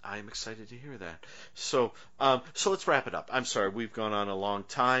am excited to hear that. So let's wrap it up. I'm sorry, we've gone on a long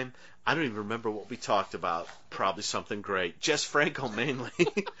time. I don't even remember what we talked about. Probably something great. Jess Franco mainly.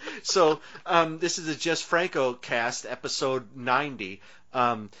 So this is the Jess Franco cast, episode 90,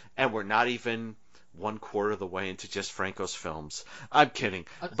 and we're not even 1/4 of the way into Jess Franco's films. I'm kidding,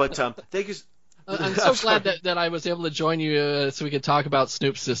 but thank you. I'm so glad that I was able to join you so we could talk about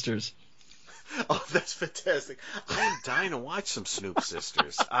Snoop Sisters. Oh, that's fantastic! I am dying to watch some Snoop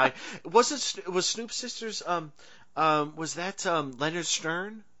Sisters. Was Snoop Sisters? Was that Leonard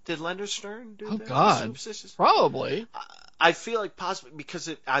Stern? Did Leonard Stern do that? Oh God, Snoop Sisters? Probably. I feel like possibly because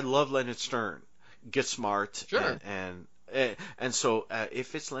I love Leonard Stern. Get Smart. Sure. And so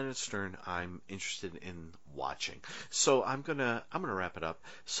if it's Leonard Stern, I'm interested in watching. So I'm gonna wrap it up.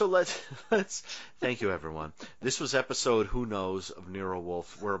 So let's thank you everyone. This was episode Who Knows of Nero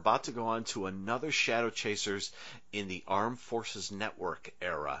Wolfe. We're about to go on to another Shadow Chasers in the Armed Forces Network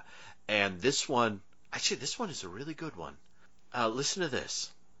era, and this one is a really good one. Listen to this.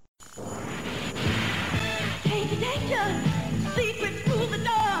 Danger, secrets through the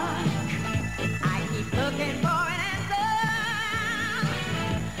dark. I keep looking for an answer.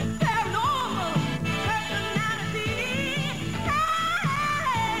 Paranormal personality.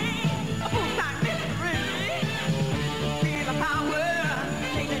 Hey, a full-time mystery. Feel the power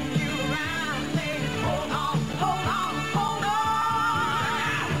taking you around. Say, hold on, hold on, hold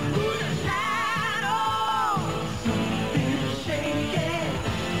on. Through the shadows, something shaking.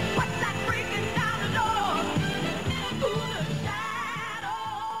 What's that breaking down the door? Through the shadows.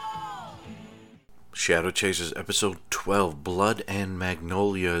 Shadow Chasers, Episode 12, Blood and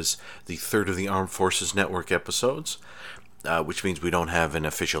Magnolias, the third of the Armed Forces Network episodes, which means we don't have an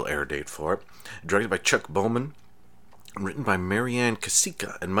official air date for it. Directed by Chuck Bowman, written by Marianne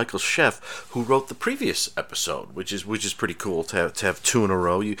Kasika and Michael Sheff, who wrote the previous episode, which is pretty cool to have two in a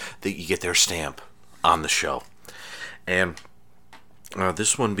row. You get their stamp on the show. And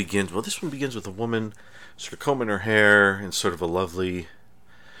this one begins with a woman sort of combing her hair in sort of a lovely,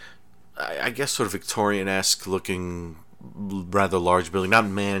 I guess, sort of Victorian-esque looking, rather large building, not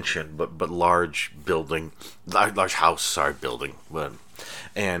mansion, but large building, large house, building.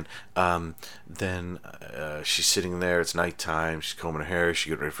 And then she's sitting there. It's nighttime. She's combing her hair. She's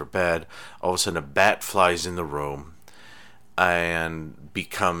getting ready for bed. All of a sudden, a bat flies in the room and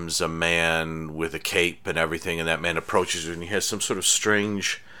becomes a man with a cape and everything. And that man approaches her, and he has some sort of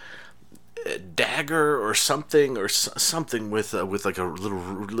strange dagger or something with like a little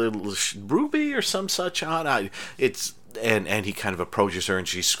ruby or some such on. And he kind of approaches her, and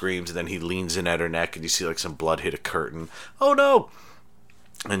she screams, and then he leans in at her neck, and you see like some blood hit a curtain. Oh no!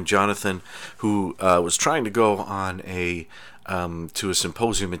 And Jonathan, who was trying to go on to a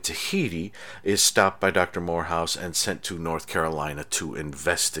symposium in Tahiti, is stopped by Dr. Morehouse and sent to North Carolina to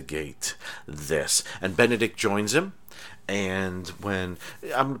investigate this. And Benedict joins him. And when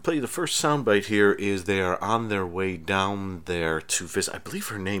I'm going to play the first soundbite here, is they are on their way down there to visit. I believe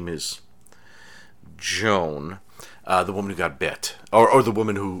her name is Joan, the woman who got bit, or the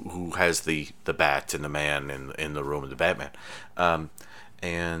woman who has the bat and the man in the room of the Batman.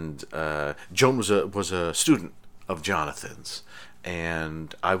 And Joan was a student of Jonathan's,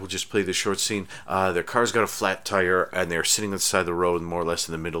 and I will just play the short scene. Their car's got a flat tire, and they're sitting on the side of the road, more or less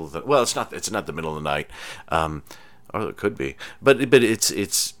in the middle of the. Well, it's not. It's not the middle of the night, or it could be. But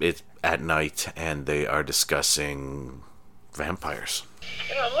it's at night, and they are discussing vampires.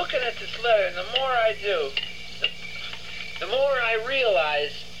 You know, I'm looking at this letter, and the more I do, the more I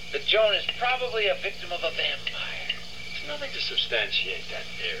realize that Joan is probably a victim of a vampire. There's nothing to substantiate that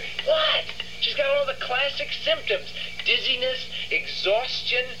theory. What? She's got all the classic symptoms. Dizziness,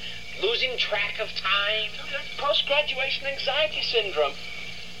 exhaustion, losing track of time. That's post-graduation anxiety syndrome. A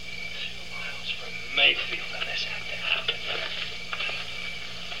few miles from Mayfield, and this happened.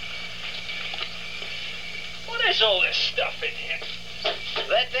 What is all this stuff in here?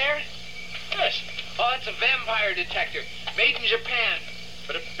 That there? Yes. Oh, it's a vampire detector. Made in Japan,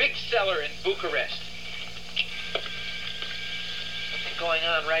 but a big seller in Bucharest. Something going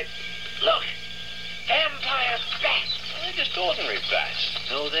on, right? Look! Vampire bats! Well, they're just ordinary bats.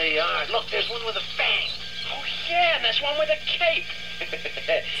 No, they are. Look, there's one with a fang. Oh, yeah, and there's one with a cape.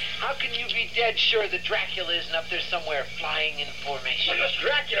 How can you be dead sure that Dracula isn't up there somewhere flying in formation? Because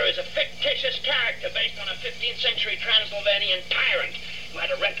Dracula is a fictitious character based on a 15th century Transylvanian tyrant who had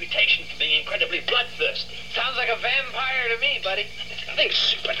a reputation for being incredibly bloodthirsty. Sounds like a vampire to me, buddy. There's nothing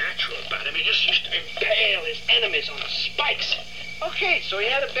supernatural about him. He just used to impale his enemies on spikes. Okay, so he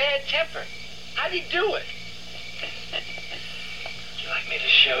had a bad temper. How'd he do it? Would you like me to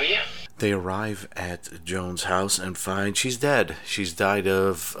show you? They arrive at Joan's house and find she's dead. She's died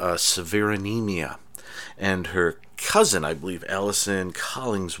of severe anemia. And her cousin, I believe, Allison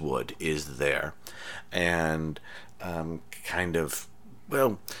Collingswood, is there. And kind of,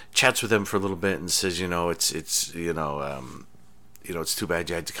 well, chats with them for a little bit and says, it's it's too bad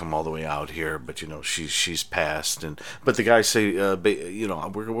you had to come all the way out here, but she's passed. But the guys say, we're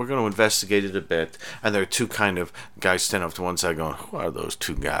going to investigate it a bit. And there are two kind of guys standing up to one side going, who are those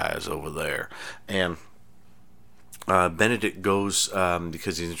two guys over there? And Benedict goes,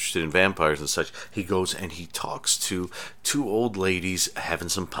 because he's interested in vampires and such, he goes and he talks to two old ladies having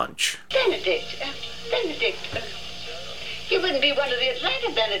some punch. Benedict, you wouldn't be one of the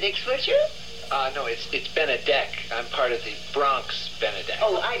Atlanta Benedicts, would you? No, it's Benedek. I'm part of the Bronx Benedek.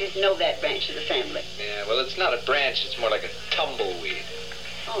 Oh, I didn't know that branch of the family. Yeah, well, it's not a branch. It's more like a tumbleweed.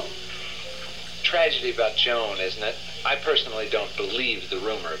 Oh. Tragedy about Joan, isn't it? I personally don't believe the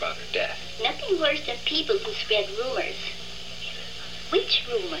rumor about her death. Nothing worse than people who spread rumors. Which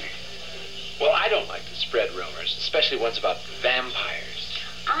rumor? Well, I don't like to spread rumors, especially ones about vampires.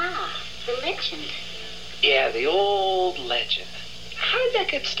 Ah, the legend. Yeah, the old legend. How did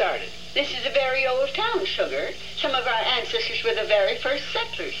that get started? This is a very old town, Sugar. Some of our ancestors were the very first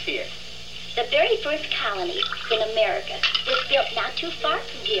settlers here. The very first colony in America was built not too far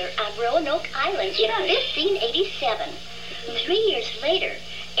from here on Roanoke Island in 1587. 3 years later,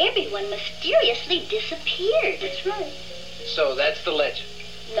 everyone mysteriously disappeared. That's right. So that's the legend.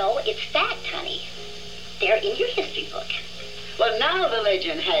 No, it's fact, honey. They're in your history book. Well, now the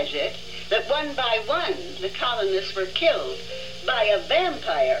legend has it that one by one the colonists were killed by a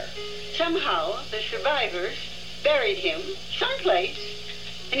vampire. Somehow the survivors buried him someplace,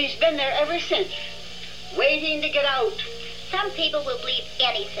 and he's been there ever since, waiting to get out. Some people will believe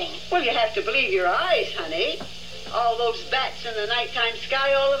anything. Well, you have to believe your eyes, honey. All those bats in the nighttime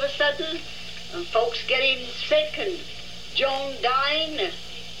sky all of a sudden, and folks getting sick, and Joan dying, and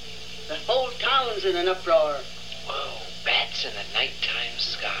the whole town's in an uproar. Whoa, bats in the nighttime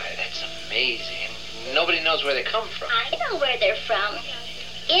sky. That's amazing. Nobody knows where they come from. I know where they're from.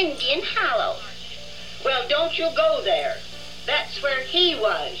 Indian Hollow. Well, don't you go there. That's where he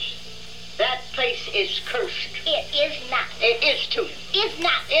was. That place is cursed. It is not. It is too. Is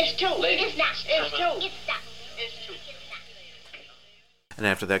not. Is too. Lady. Is not. Is too. It's not. Is too. And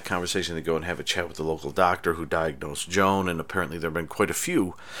after that conversation, they go and have a chat with the local doctor who diagnosed Joan, and apparently there have been quite a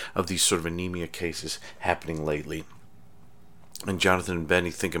few of these sort of anemia cases happening lately. And Jonathan and Benny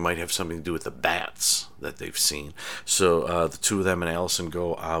think it might have something to do with the bats that they've seen. So the two of them and Allison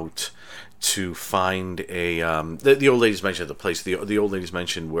go out to find a the old ladies mentioned the place. The old ladies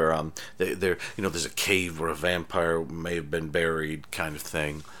mentioned where there's a cave where a vampire may have been buried, kind of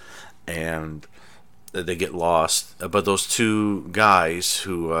thing, and they get lost. But those two guys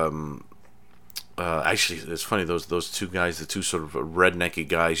who actually, it's funny, those two guys, the two sort of rednecky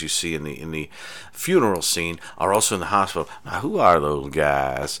guys you see in the funeral scene, are also in the hospital. Now, who are those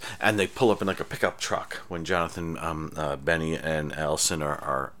guys? And they pull up in like a pickup truck when Jonathan, Benny, and Allison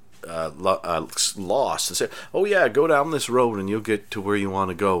are lost, and say, "Oh yeah, go down this road and you'll get to where you want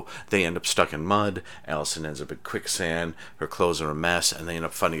to go." They end up stuck in mud. Allison ends up in quicksand. Her clothes are a mess, and they end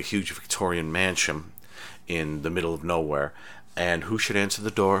up finding a huge Victorian mansion in the middle of nowhere. And who should answer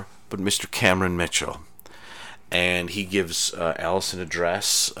the door but Mr. Cameron Mitchell? And he gives Allison a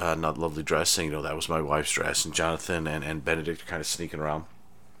dress, not a lovely dress, saying, that was my wife's dress. And Jonathan and Benedict are kind of sneaking around.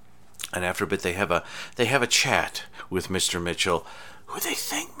 And after a bit, they have a chat with Mr. Mitchell, who they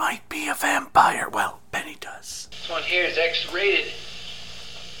think might be a vampire. Well, Benny does. This one here is X-rated.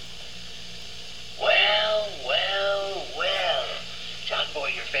 Well, well, well. John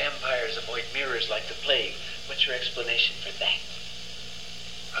Boy, your vampires avoid mirrors like the plague. What's your explanation for that?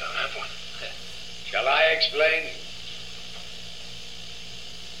 I don't have one. Shall I explain?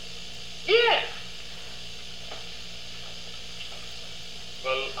 Yeah.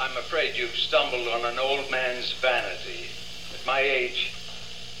 Well, I'm afraid you've stumbled on an old man's vanity. At my age,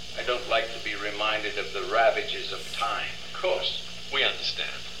 I don't like to be reminded of the ravages of time. Of course, we understand.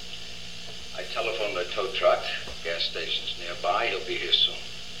 I telephoned the tow truck. Gas station's nearby. He'll be here soon.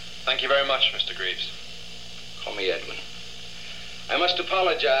 Thank you very much, Mr. Greaves. Call me Edwin. I must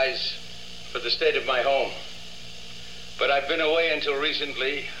apologize for the state of my home. But I've been away until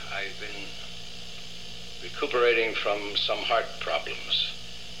recently. I've been recuperating from some heart problems.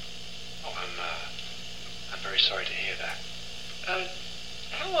 Oh, I'm very sorry to hear that.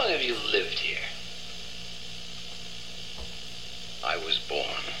 How long have you lived here? I was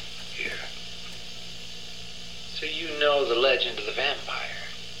born here. So you know the legend of the vampire?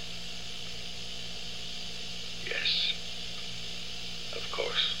 Yes. Of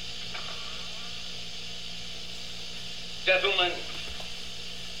course. Gentlemen,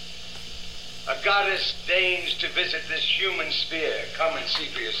 a goddess deigns to visit this human sphere. Come and see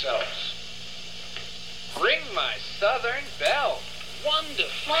for yourselves. Ring my southern bell.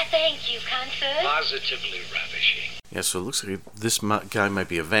 Wonderful. Why, thank you, concert. Positively ravishing. Yeah, so it looks like this guy might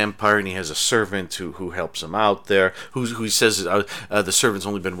be a vampire, and he has a servant who helps him out there. Who he says the servant's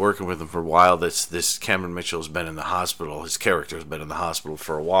only been working with him for a while. This Cameron Mitchell has been in the hospital. His character has been in the hospital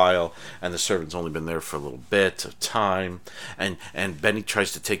for a while, and the servant's only been there for a little bit of time. And Benny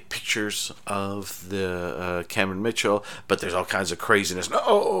tries to take pictures of the Cameron Mitchell, but there's all kinds of craziness.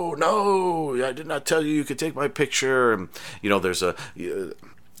 No, I did not tell you could take my picture. And there's a.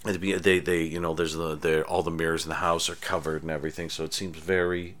 There's all the mirrors in the house are covered and everything, so it seems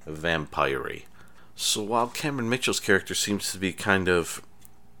very vampire-y. So while Cameron Mitchell's character seems to be kind of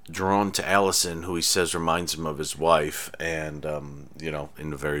drawn to Allison, who he says reminds him of his wife, and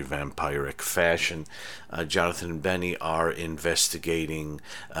in a very vampiric fashion, Jonathan and Benny are investigating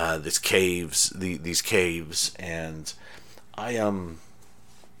these caves, and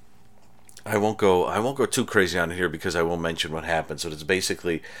I won't go too crazy on it here because I won't mention what happens. So it's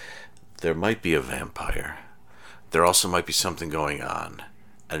basically, there might be a vampire. There also might be something going on.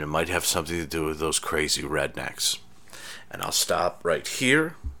 And it might have something to do with those crazy rednecks. And I'll stop right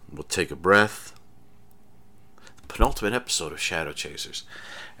here. We'll take a breath. Penultimate episode of Shadow Chasers.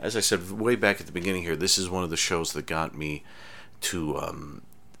 As I said way back at the beginning here, this is one of the shows that got me to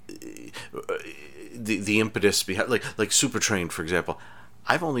the impetus behind, like Super Train, for example.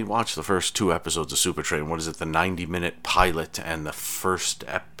 I've only watched the first 2 episodes of Super Train. What is it, the 90-minute pilot and the first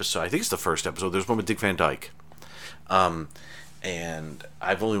episode? I think it's the first episode. There's one with Dick Van Dyke. And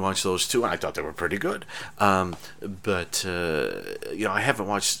I've only watched those 2, and I thought they were pretty good. But I haven't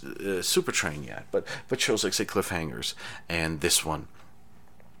watched Super Train yet. But shows like, say, Cliffhangers and this one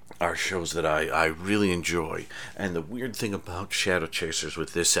are shows that I really enjoy. And the weird thing about Shadow Chasers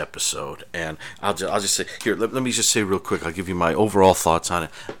with this episode, and I'll just say, here, let me just say real quick, I'll give you my overall thoughts on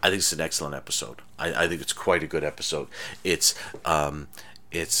it. I think it's an excellent episode. I think it's quite a good episode. It's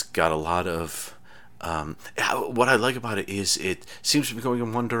got a lot of... what I like about it is it seems to be going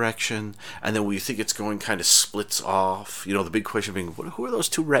in one direction, and then when you think it's going, kind of splits off. The big question being, who are those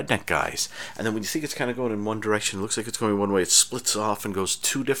 2 redneck guys? And then when you think it's kind of going in one direction, it looks like it's going one way, it splits off and goes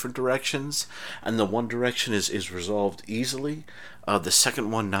 2 different directions, and the one direction is resolved easily. The second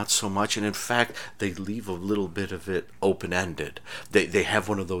one, not so much, and in fact, they leave a little bit of it open-ended. They have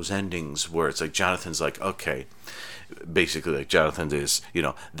one of those endings where it's like Jonathan's like, okay, basically, like, Jonathan is,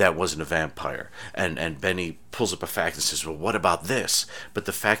 that wasn't a vampire. And Benny pulls up a fact and says, well, what about this? But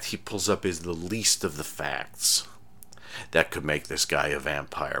the fact he pulls up is the least of the facts that could make this guy a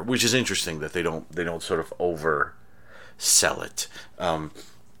vampire, which is interesting that they don't sort of oversell it.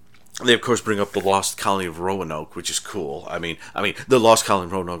 They, of course, bring up the Lost Colony of Roanoke, which is cool. I mean, the Lost Colony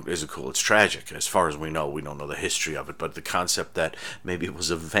of Roanoke isn't cool. It's tragic. As far as we know, we don't know the history of it. But the concept that maybe it was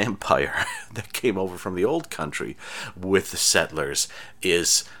a vampire that came over from the old country with the settlers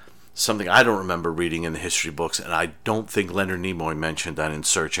is something I don't remember reading in the history books. And I don't think Leonard Nimoy mentioned that in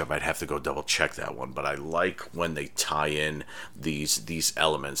Search Of. I'd have to go double check that one. But I like when they tie in these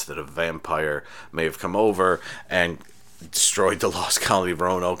elements that a vampire may have come over and destroyed the lost colony of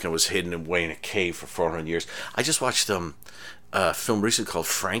Roanoke and was hidden away in a cave for 400 years. I just watched a film recently called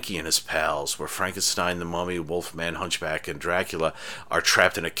Frankie and His Pals, where Frankenstein, the Mummy, Wolfman, Hunchback, and Dracula are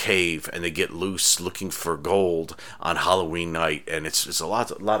trapped in a cave and they get loose looking for gold on Halloween night, and it's a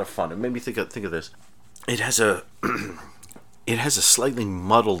lot of fun. It made me think of this. It has a it has a slightly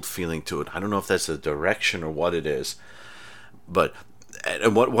muddled feeling to it. I don't know if that's the direction or what it is, but.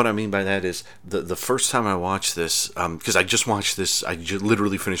 And what I mean by that is the first time I watched this, because I just watched this,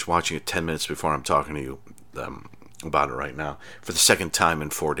 literally finished watching it 10 minutes before I'm talking to you about it right now, for the second time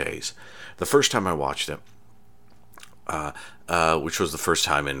in 4 days. The first time I watched it, which was the first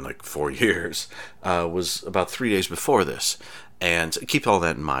time in like 4 years, was about 3 days before this. And keep all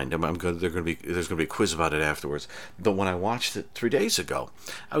that in mind. There's going to be a quiz about it afterwards. But when I watched it 3 days ago,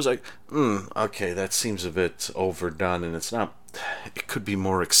 I was like, okay, that seems a bit overdone, and it's not. It could be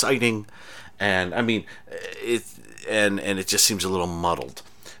more exciting, and I mean, it just seems a little muddled.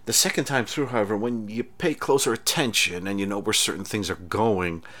 The second time through, however, when you pay closer attention and you know where certain things are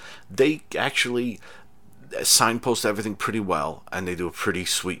going, they actually signpost everything pretty well, and they do a pretty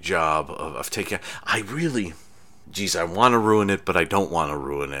sweet job of taking. I want to ruin it, but I don't want to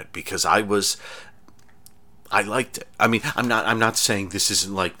ruin it because I liked it. I mean, I'm not saying this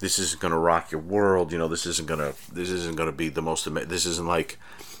isn't going to rock your world. You know, this isn't going to be the most. This isn't like,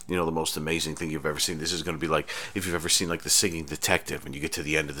 you know, the most amazing thing you've ever seen. This is going to be like if you've ever seen like The Singing Detective, and you get to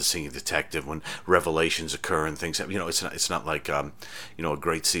the end of The Singing Detective when revelations occur and things. You know, it's not like you know, a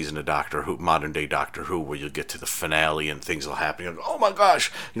great season of Doctor Who, modern day Doctor Who, where you'll get to the finale and things will happen. You'll go, oh my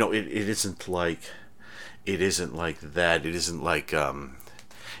gosh, you know, it isn't like that. It isn't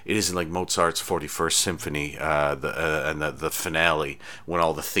like Mozart's 41st Symphony, and the finale when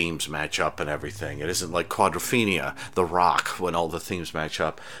all the themes match up and everything. It isn't like Quadrophenia, The Rock, when all the themes match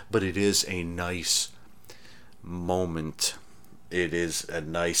up. But it is a nice moment. It is a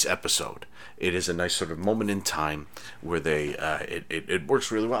nice episode. It is a nice sort of moment in time where it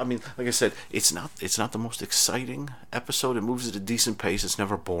works really well. I mean, like I said, it's not the most exciting episode. It moves at a decent pace. It's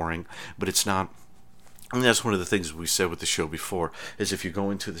never boring, but it's not. And that's one of the things we said with the show before, is if you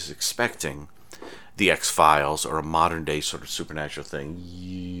go into this expecting the X-Files or a modern-day sort of supernatural thing,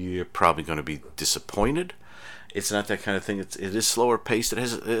 you're probably going to be disappointed. It's not that kind of thing. It is slower paced. It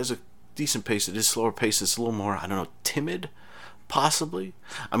has a decent pace. It is slower paced. It's a little more, I don't know, timid, possibly.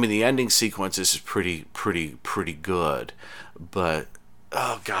 I mean, the ending sequences is pretty good. But,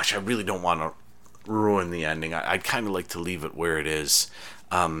 oh gosh, I really don't want to ruin the ending. I'd kind of like to leave it where it is.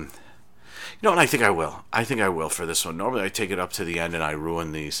 You know, and I think I will. I think I will for this one. Normally I take it up to the end and I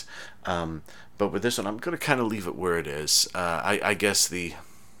ruin these. But with this one, I'm going to kind of leave it where it is. I guess I'm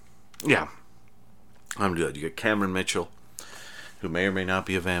good. You get Cameron Mitchell, who may or may not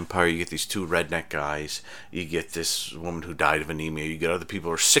be a vampire. You get these two redneck guys. You get this woman who died of anemia. You get other people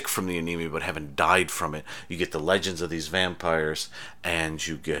who are sick from the anemia but haven't died from it. You get the legends of these vampires. And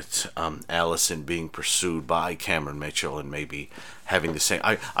you get Allison being pursued by Cameron Mitchell and maybe having the same.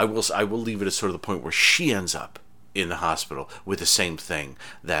 I will leave it at sort of the point where she ends up in the hospital with the same thing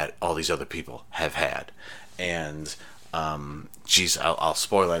that all these other people have had. And I'll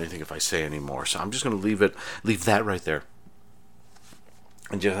spoil anything if I say any more. So I'm just going to leave that right there.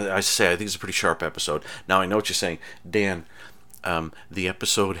 And just, I say, I think it's a pretty sharp episode. Now I know what you're saying, Dan. The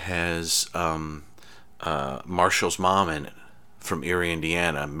episode has Marshall's mom in it from Erie,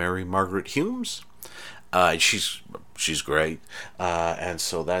 Indiana, Mary Margaret Humes. She's great, and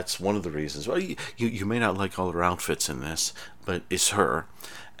so that's one of the reasons. Well, you may not like all her outfits in this, but it's her,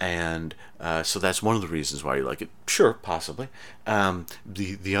 and so that's one of the reasons why you like it. Sure, possibly.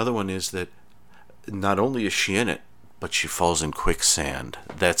 The other one is that not only is she in it, but she falls in quicksand.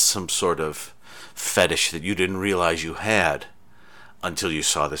 That's some sort of fetish that you didn't realize you had until you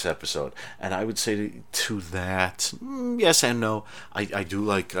saw this episode. And I would say to that, yes and no. I do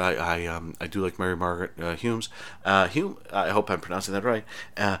like Mary Margaret Humes. I hope I'm pronouncing that right.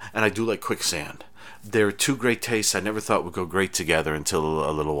 And I do like quicksand. They're two great tastes I never thought would go great together until a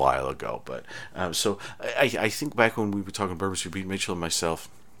little while ago. But so I think back when we were talking Bourbon Street Beat, Mitchell and myself,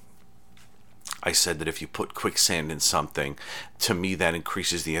 I said that if you put quicksand in something, to me that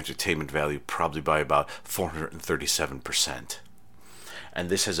increases the entertainment value probably by about 437%. And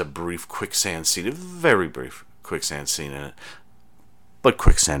this has a brief quicksand scene, a very brief quicksand scene in it. But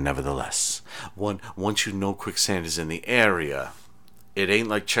quicksand nevertheless. Once you know quicksand is in the area, it ain't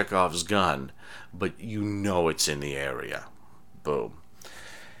like Chekhov's gun, but you know it's in the area. Boom.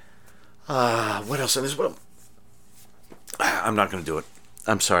 What else? I'm not going to do it.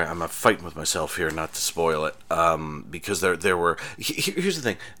 I'm sorry, I'm fighting with myself here not to spoil it, because there were. Here's the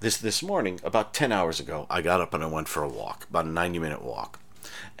thing: this morning, about 10 hours ago, I got up and I went for a walk, about a 90-minute walk.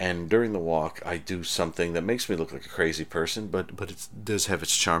 And during the walk, I do something that makes me look like a crazy person, but it does have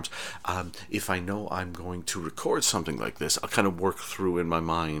its charms. If I know I'm going to record something like this, I'll kind of work through in my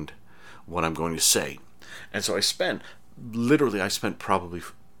mind what I'm going to say. And so I spent probably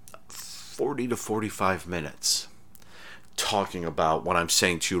 40 to 45 minutes talking about what I'm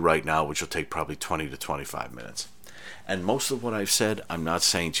saying to you right now, which will take probably 20 to 25 minutes. And most of what I've said, I'm not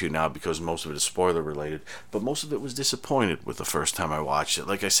saying to you now because most of it is spoiler related, but most of it was disappointed with the first time I watched it.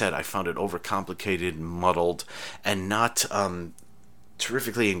 Like I said, I found it overcomplicated, muddled, and not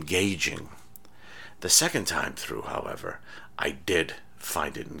terrifically engaging. The second time through, however, I did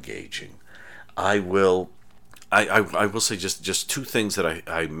find it engaging. I will say just two things that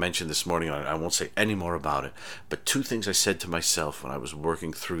I mentioned this morning. I won't say any more about it, but two things I said to myself when I was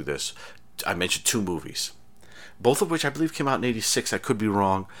working through this. I mentioned two movies, both of which I believe came out in '86. I could be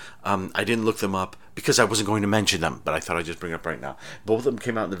wrong. I didn't look them up because I wasn't going to mention them, but I thought I'd just bring it up right now. Both of them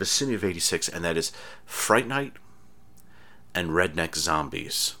came out in the vicinity of '86, and that is Fright Night and Redneck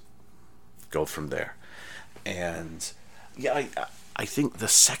Zombies. Go from there. And yeah, I think the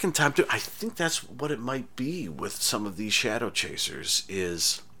second time too, I think that's what it might be with some of these Shadow Chasers,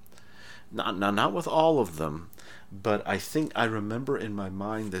 is not with all of them, but I think I remember in my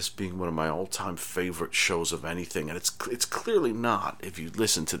mind this being one of my all-time favorite shows of anything, and it's clearly not if you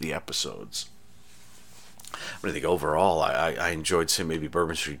listen to the episodes. But I think overall I enjoyed, say, maybe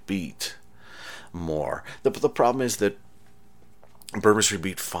Bourbon Street Beat more. The problem is that Bourbon Street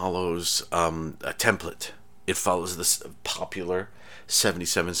Beat follows a template. It follows this popular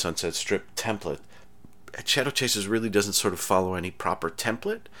 77 Sunset Strip template. Shadow Chasers really doesn't sort of follow any proper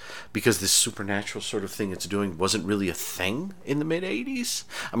template, because this supernatural sort of thing it's doing wasn't really a thing in the mid-'80s.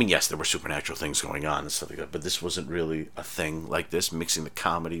 I mean, yes, there were supernatural things going on and stuff like that, but this wasn't really a thing like this, mixing the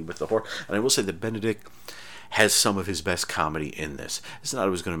comedy with the horror. And I will say that Benedict has some of his best comedy in this. It's not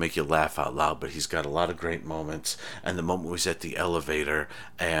always going to make you laugh out loud, but he's got a lot of great moments. And the moment was at the elevator,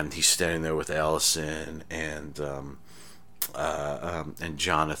 and he's standing there with Allison and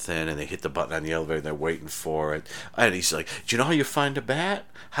Jonathan, and they hit the button on the elevator, and they're waiting for it. And he's like, "Do you know how you find a bat?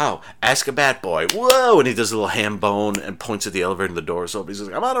 How? Ask a bat boy." Whoa! And he does a little ham bone and points at the elevator, and the door's open. He's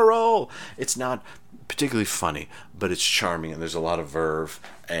like, "I'm on a roll." It's not particularly funny, but it's charming, and there's a lot of verve.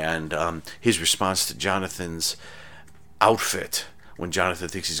 And his response to Jonathan's outfit when Jonathan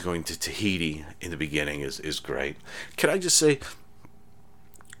thinks he's going to Tahiti in the beginning is great. Can I just say,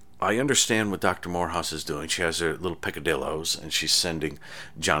 I understand what Dr. Morehouse is doing. She has her little peccadillos, and she's sending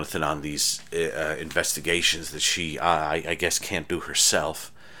Jonathan on these investigations that she, I guess, can't do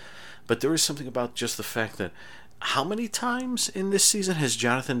herself. But there is something about just the fact that how many times in this season has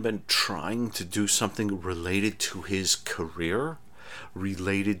Jonathan been trying to do something related to his career,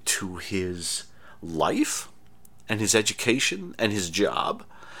 related to his life, and his education, and his job,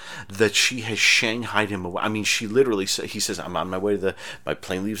 that she has shanghaied him away? I mean, she literally he says, "I'm on my way to my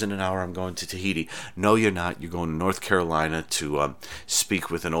plane leaves in an hour, I'm going to Tahiti." "No, you're not. You're going to North Carolina to speak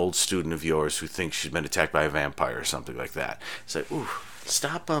with an old student of yours who thinks she's been attacked by a vampire," or something like that. It's like, ooh,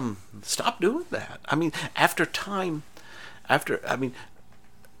 stop doing that. I mean, after time it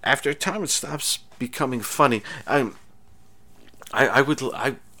stops becoming funny. I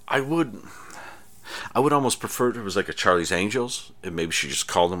would almost prefer if it was like a Charlie's Angels, and maybe she just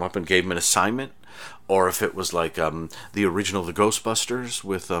called him up and gave him an assignment. Or if it was like the original The Ghostbusters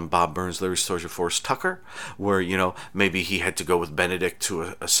with Bob Burns, Larry Storch, Forrest Tucker, where, you know, maybe he had to go with Benedict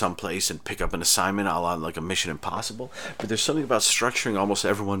to a someplace and pick up an assignment a la like a Mission Impossible. But there's something about structuring almost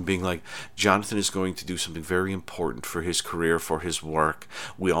everyone being like, Jonathan is going to do something very important for his career, for his work.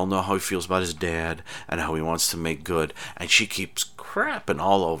 We all know how he feels about his dad and how he wants to make good. And she keeps crapping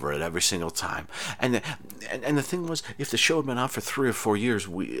all over it every single time. And the thing was, if the show had been out for 3 or 4 years,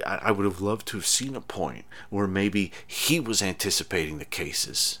 I would have loved to have seen a point where maybe he was anticipating the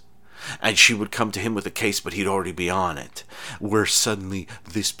cases and she would come to him with a case, but he'd already be on it, where suddenly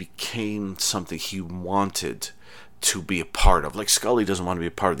this became something he wanted to be a part of. Like Scully doesn't want to be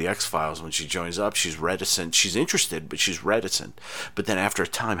a part of the X-Files. When she joins up, she's reticent. She's interested, but she's reticent. But then after a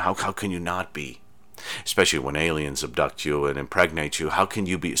time, how can you not be? Especially when aliens abduct you and impregnate you, how can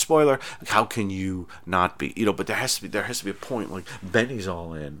you be? Spoiler, how can you not be? You know, but there has to be a point. Like Benny's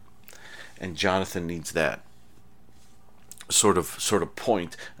all in, and Jonathan needs that sort of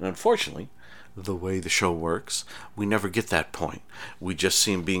point. And unfortunately, the way the show works, we never get that point. We just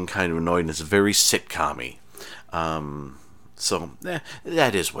see him being kind of annoyed, and it's very sitcom-y. So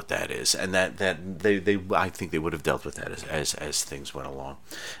that is what that is, and that they I think they would have dealt with that as things went along,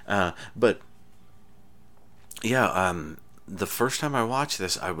 but yeah, the first time I watched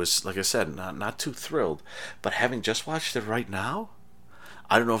this, I was, like I said, not too thrilled, but having just watched it right now,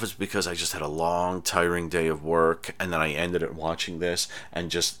 I don't know if it's because I just had a long, tiring day of work, and then I ended up watching this,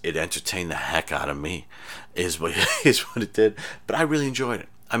 and just it entertained the heck out of me, is what it did. But I really enjoyed it.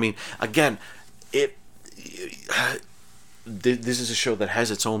 I mean, again, this is a show that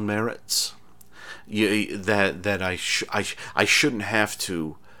has its own merits. That I shouldn't have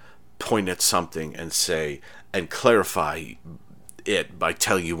to point at something and say and clarify it by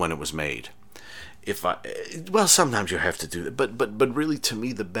telling you when it was made. Well, sometimes you have to do that, but really, to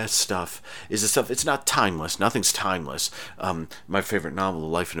me, the best stuff is the stuff. It's not timeless. Nothing's timeless. My favorite novel, The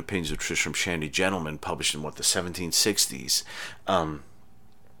Life and Opinions of Tristram Shandy Gentleman, published in the 1760s, in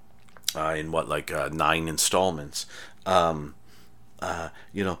 9 installments. That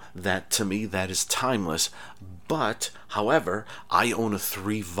to me, that is timeless. But, however, I own a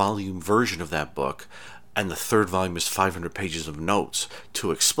 3-volume version of that book, and the 3rd volume is 500 pages of notes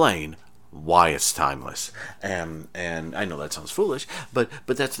to explain why it's timeless. And I know that sounds foolish, but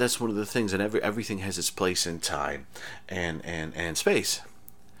that's one of the things. And everything has its place in time and space.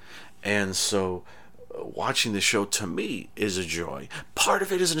 And so, watching the show to me is a joy. Part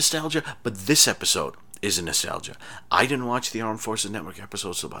of it is nostalgia, but this episode is a nostalgia. I didn't watch the Armed Forces Network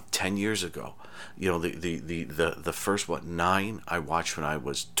episodes about 10 years ago. The first 9 I watched when I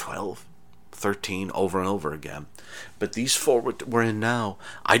was 12, 13, over and over again. But these 4 we're in now,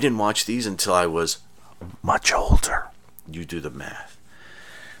 I didn't watch these until I was much older. You do the math.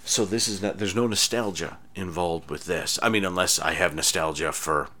 So there's no nostalgia involved with this. I mean, unless I have nostalgia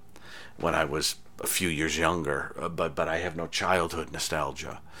for when I was a few years younger, but I have no childhood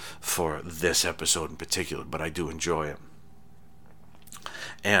nostalgia for this episode in particular, but I do enjoy it.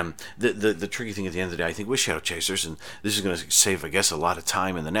 And the tricky thing at the end of the day, I think, with Shadow Chasers, and this is going to save, I guess, a lot of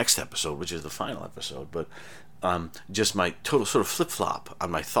time in the next episode, which is the final episode, but just my total sort of flip-flop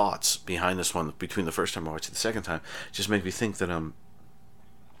on my thoughts behind this one, between the first time I watched it the second time, just made me think that,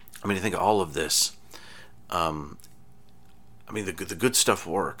 I think all of this, the good stuff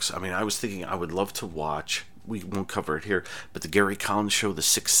works. I mean, I was thinking I would love to watch, we won't cover it here, but the Gary Collins show, The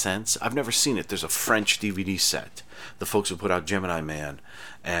Sixth Sense. I've never seen it. There's a French DVD set. The folks who put out Gemini Man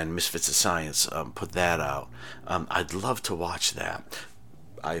and Misfits of Science put that out. I'd love to watch that.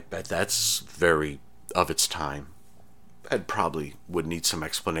 I bet that's very of its time. It probably would need some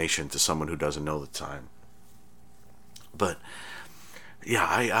explanation to someone who doesn't know the time. But yeah,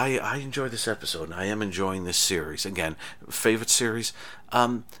 I enjoy this episode, and I am enjoying this series. Again, favorite series.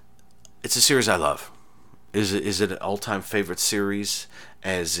 It's a series I love. Is it an all-time favorite series?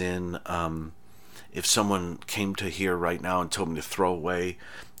 As in, if someone came to here right now and told me to throw away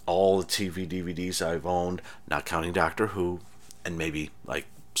all the TV DVDs I've owned, not counting Doctor Who, and maybe like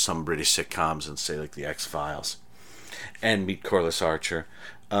some British sitcoms, and say like The X-Files, and Meet Corliss Archer,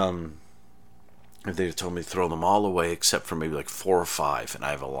 if they told me to throw them all away except for maybe like 4 or 5, and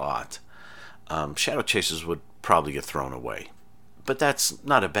I have a lot, Shadow Chasers would probably get thrown away. But that's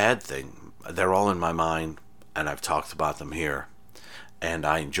not a bad thing. They're all in my mind, and I've talked about them here, and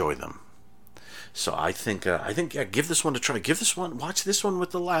I enjoy them. So I think, give this one a try. Watch this one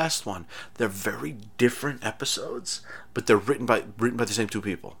with the last one. They're very different episodes, but they're written by the same 2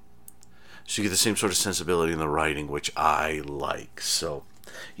 people. So you get the same sort of sensibility in the writing, which I like. So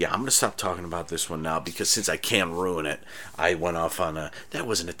yeah, I'm going to stop talking about this one now, because since I can't ruin it, I went off on that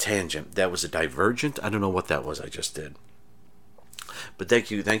wasn't a tangent. That was a divergent. I don't know what that was I just did. But thank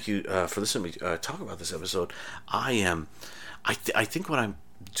you for listening to me talk about this episode. I think what I'm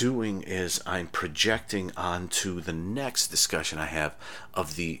doing is I'm projecting onto the next discussion I have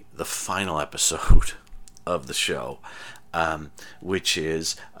of the final episode of the show, which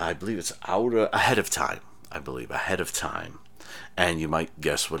is, I believe it's Ahead of Time. And you might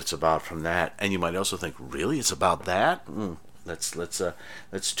guess what it's about from that, and you might also think, really, it's about that?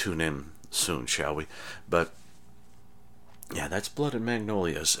 Let's tune in soon, shall we? But yeah, that's Blood and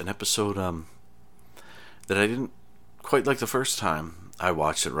Magnolias, an episode that I didn't quite like the first time I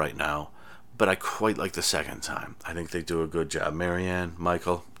watched it right now, but I quite like the second time. I think they do a good job. Marianne,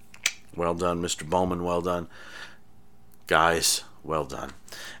 Michael, well done. Mr. Bowman, well done. Guys, well done.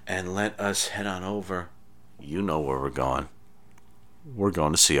 And let us head on over. You know where we're going. We're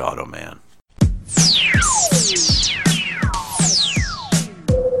going to see Automan.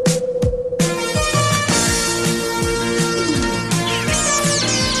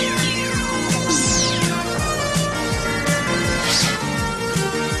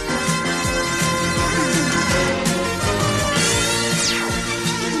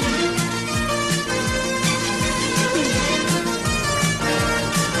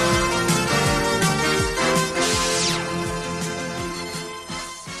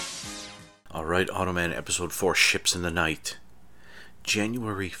 right, Automan Episode 4, Ships in the Night.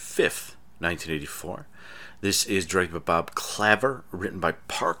 January 5th, 1984. This is directed by Bob Claver, written by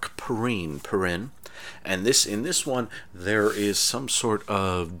Park Perrin. And in this one, there is some sort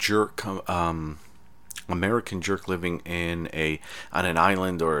of jerk, American jerk living on an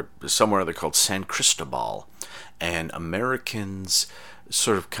island or somewhere they're called San Cristobal. And Americans,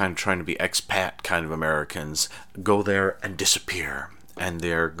 sort of kind of trying to be expat kind of Americans, go there and disappear. And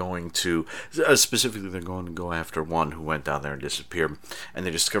they're going to, specifically, they're going to go after one who went down there and disappeared. And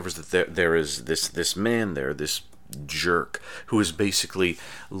they discovers that there is this man there, this jerk, who is basically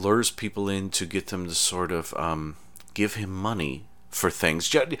lures people in to get them to sort of give him money for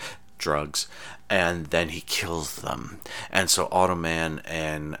things, drugs, and then he kills them. And so Automan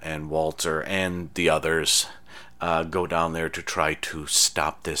and Walter and the others go down there to try to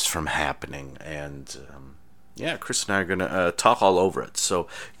stop this from happening. And yeah, Chris and I are going to talk all over it. So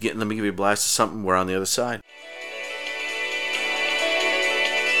let me give you a blast of something. We're on the other side.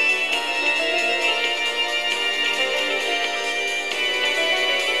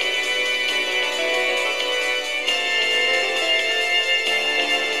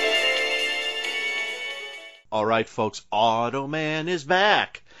 All right, folks, Automan is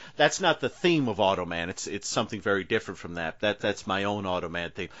back. That's not the theme of Automan. It's something very different from that. That's my own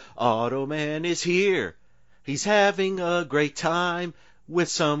Automan theme. Automan is here. He's having a great time with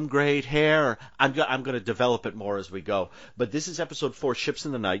some great hair. I'm going to develop it more as we go. But this is episode 4, Ships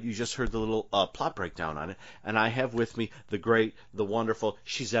in the Night. You just heard the little plot breakdown on it. And I have with me the great, the wonderful,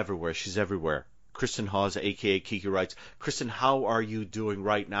 she's everywhere. Kristen Hawes, a.k.a. Kiki writes, Kristen, how are you doing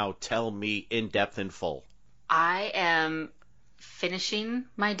right now? Tell me in depth and full. I am finishing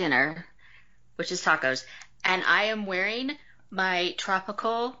my dinner, which is tacos, and I am wearing my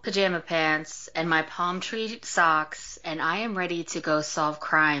tropical pajama pants and my palm tree socks, and I am ready to go solve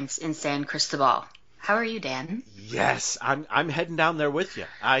crimes in San Cristobal. How are you, Dan? Yes, I'm heading down there with you.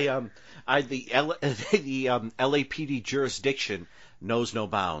 The LAPD jurisdiction knows no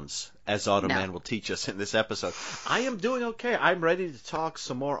bounds, as Automan will teach us in this episode. I am doing okay. I'm ready to talk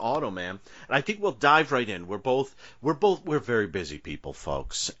some more Automan, and I think we'll dive right in. We're very busy people,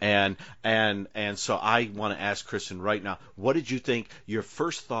 folks, and so I want to ask Kristen right now, what did you think? Your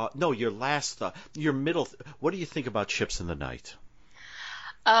first thought? No, your last thought. Your middle. What do you think about Ships in the Night?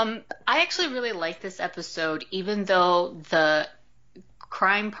 I actually really like this episode, even though the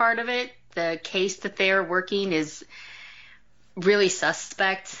crime part of it, the case that they are working, is really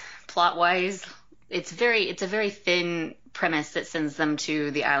suspect plot-wise. It's a very thin premise that sends them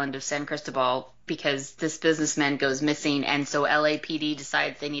to the island of San Cristobal because this businessman goes missing, and so LAPD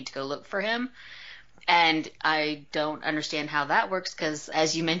decides they need to go look for him. And I don't understand how that works because,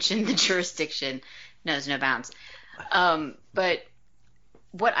 as you mentioned, the jurisdiction knows no bounds. But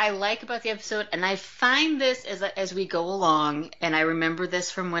what I like about the episode, and I find this as we go along, and I remember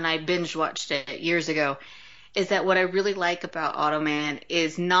this from when I binge watched it years ago, is that what I really like about Automan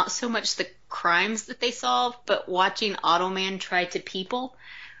is not so much the crimes that they solve, but watching Automan try to people,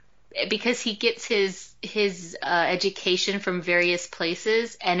 because he gets his education from various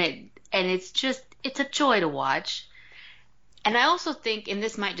places, and it's a joy to watch. And I also think, and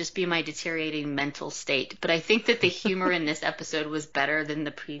this might just be my deteriorating mental state, but I think that the humor in this episode was better than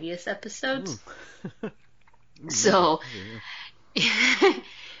the previous episodes. So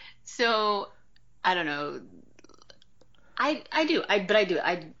I don't know. I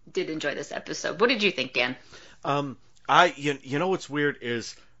did enjoy this episode. What did you think, Dan? You know what's weird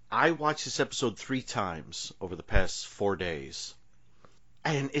is I watched this episode 3 times over the past 4 days.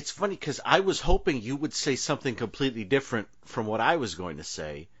 And it's funny because I was hoping you would say something completely different from what I was going to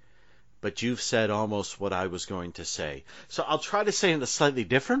say, but you've said almost what I was going to say. So I'll try to say it in a slightly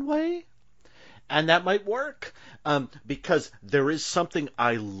different way, and that might work, because there is something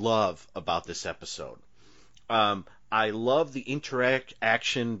I love about this episode. I love the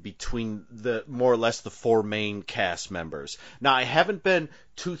interaction between more or less the 4 main cast members. Now, I haven't been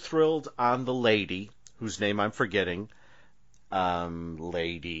too thrilled on the lady, whose name I'm forgetting.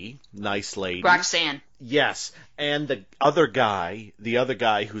 Nice lady. Roxanne. Yes, and the other guy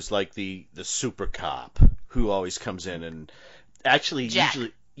who's like the super cop who always comes in and actually Jack. who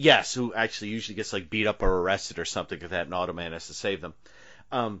usually gets like beat up or arrested or something like that, and Automan has to save them.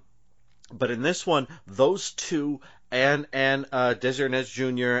 But in this one, those two and Desert Nez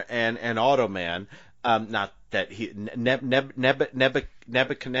Jr. and Automan, not that he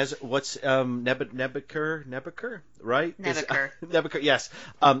Nebuchadnezzar. What's Nebuchadnezzar? Right? Nebuchadnezzar. Yes.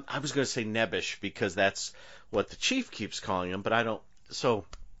 I was going to say Nebish because that's what the chief keeps calling him, but I don't. So,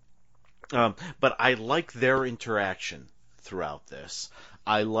 but I like their interaction throughout this.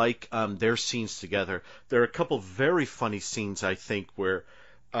 I like their scenes together. There are a couple very funny scenes, I think, where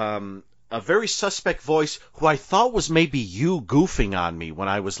a very suspect voice, who I thought was maybe you goofing on me when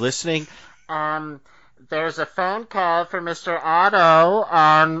I was listening. There's a phone call for Mr. Otto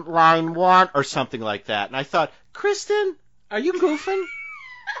on line 1, or something like that. And I thought, Kristen, are you goofing?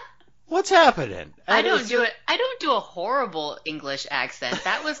 What's happening? I don't do a horrible English accent.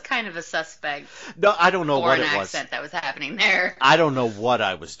 That was kind of a suspect. No, I don't know what foreign it was. accent that was happening there. I don't know what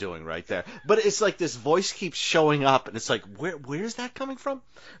I was doing right there. But it's like this voice keeps showing up, and it's like, where's that coming from?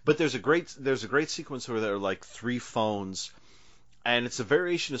 But there's a great sequence where there are like 3 phones, and it's a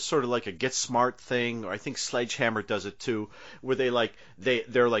variation of sort of like a Get Smart thing, or I think Sledgehammer does it too, where there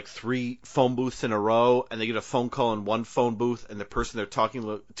are like 3 phone booths in a row, and they get a phone call in one phone booth, and the person they're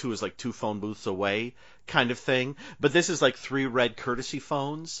talking to is like 2 phone booths away, kind of thing. But this is like 3 red courtesy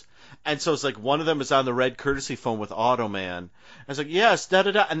phones, and so it's like one of them is on the red courtesy phone with Automan. I was like, yes,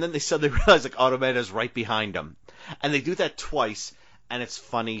 da-da-da, and then they suddenly realize like Automan is right behind them. And they do that twice, and it's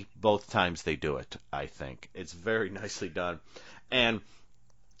funny both times they do it, I think. It's very nicely done. And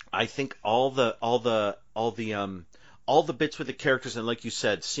I think all the bits with the characters, and like you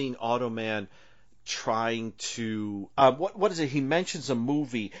said, seeing Automan trying to what is it? He mentions a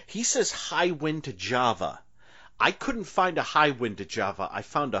movie. He says High Wind to Java. I couldn't find a High Wind to Java. I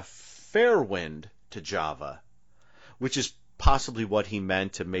found a Fair Wind to Java, which is possibly what he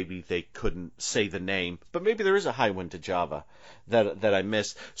meant, and maybe they couldn't say the name, but maybe there is a High Wind to Java that I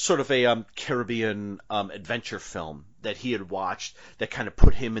missed. Sort of a Caribbean adventure film that he had watched that kind of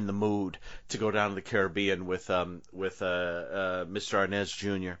put him in the mood to go down to the Caribbean with Mr. Arnaz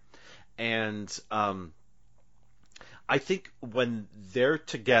Jr. And I think when they're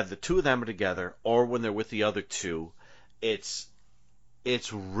together, the 2 of them are together, or when they're with the other 2, it's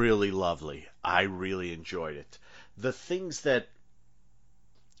really lovely. I really enjoyed it. The things that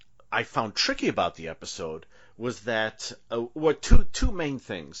I found tricky about the episode was that two main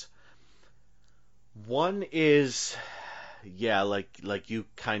things. One is, like you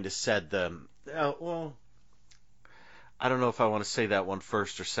kind of said, well, I don't know if I want to say that one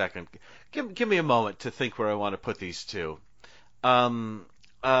first or second. Give me a moment to think where I want to put these 2.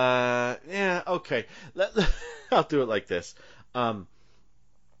 Yeah, okay. I'll do it like this. I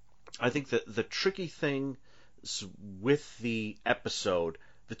think that the tricky thing with the episode,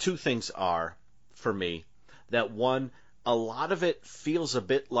 the 2 things are, for me, that one, a lot of it feels a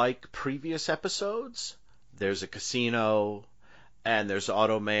bit like previous episodes. There's a casino, and there's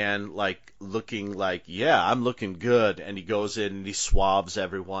Automan like looking like, yeah, I'm looking good, and he goes in and he swabs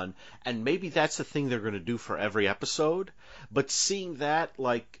everyone, and maybe that's the thing they're going to do for every episode. But seeing that,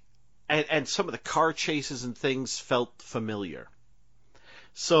 like, and some of the car chases and things felt familiar.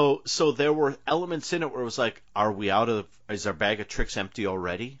 So there were elements in it where it was like, are we is our bag of tricks empty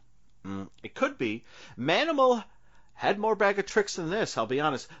already? It could be. Manimal had more bag of tricks than this, I'll be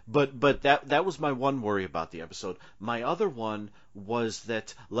honest. But that was my one worry about the episode. My other one was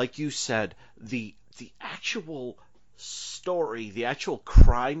that, like you said, the actual story, the actual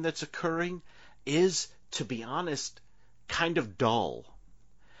crime that's occurring is, to be honest, kind of dull.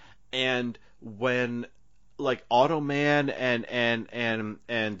 And when like Automan and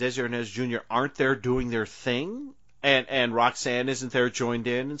Desi Arnaz Jr. aren't there doing their thing, and Roxanne isn't there joined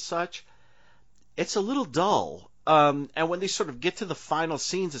in and such, it's a little dull. And when they sort of get to the final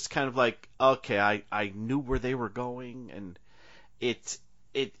scenes, it's kind of like, okay, I knew where they were going, and it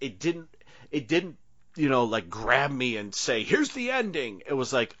didn't like grab me and say, here's the ending. It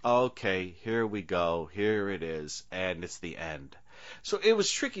was like, okay, here we go, here it is, and it's the end. So it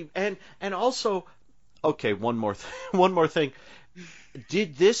was tricky, and also, okay, one more thing.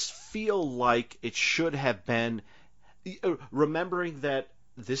 Did this feel like it should have been, remembering that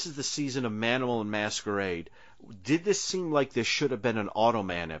this is the season of Manimal and Masquerade, did this seem like this should have been an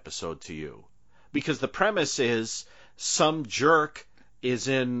Automan episode to you? Because the premise is some jerk is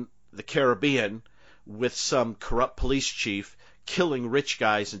in the Caribbean with some corrupt police chief killing rich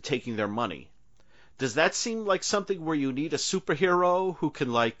guys and taking their money. Does that seem like something where you need a superhero who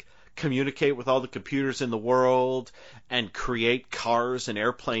can, like, communicate with all the computers in the world and create cars and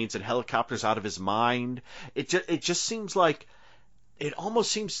airplanes and helicopters out of his mind? It just seems like, it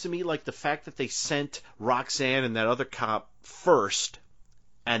almost seems to me like the fact that they sent Roxanne and that other cop first,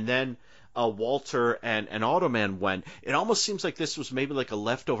 and then Walter and Automan went, it almost seems like this was maybe like a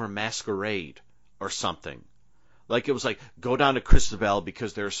leftover Masquerade or something. Like it was like, go down to Cristobal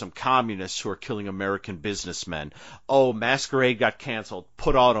because there are some communists who are killing American businessmen. Oh, Masquerade got canceled.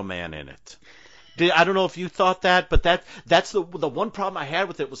 Put Automan in it. I don't know if you thought that, but that's the one problem I had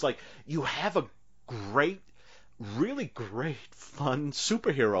with it was like, you have a great really great, fun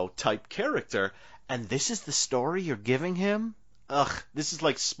superhero type character, and this is the story you're giving him? Ugh, this is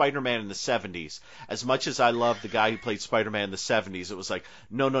like Spider-Man in the 70s. As much as I love the guy who played Spider-Man in the 70s, it was like,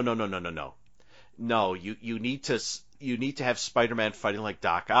 no. No, you need to have Spider-Man fighting like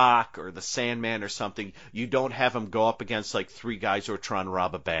Doc Ock or the Sandman or something. You don't have him go up against like three guys who are trying to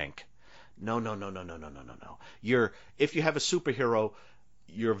rob a bank. No. If you have a superhero,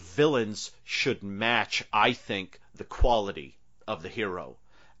 your villains should match, I think, the quality of the hero.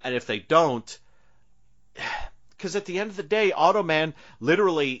 And if they don't, because at the end of the day, Automan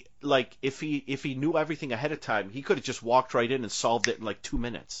literally, like, if he knew everything ahead of time, he could have just walked right in and solved it in like 2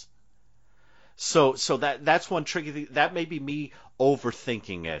 minutes. So that's one tricky thing. That may be me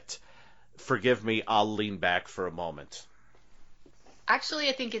overthinking it. Forgive me, I'll lean back for a moment. Actually,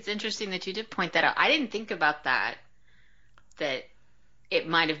 I think it's interesting that you did point that out. I didn't think about that it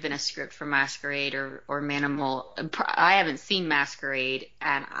might have been a script for Masquerade or Manimal. I haven't seen Masquerade,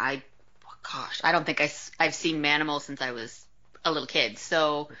 and I don't think I've seen Manimal since I was a little kid.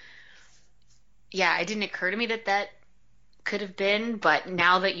 So, yeah, it didn't occur to me that could have been, but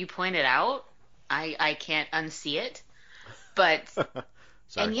now that you point it out, I can't unsee it. But,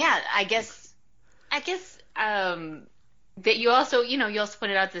 and yeah, I guess that you also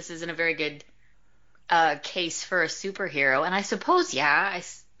pointed out this isn't a very good case for a superhero, and I suppose,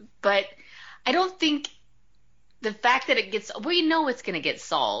 but I don't think the fact that it's going to get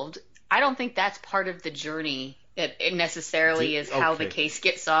solved, I don't think that's part of the journey. It necessarily is how the case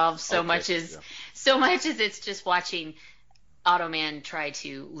gets solved. So much as it's just watching Automan try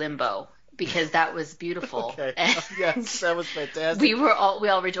to limbo, because that was beautiful. Okay. Yes, that was fantastic. we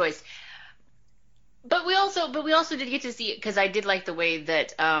all rejoiced. But we also did get to see it, because I did like the way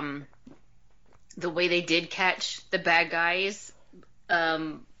that the way they did catch the bad guys,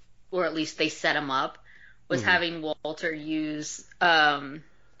 or at least they set them up, was having Walter use the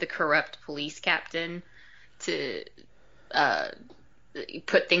corrupt police captain to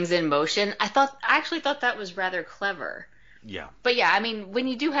put things in motion. I actually thought that was rather clever. Yeah. But yeah, I mean, when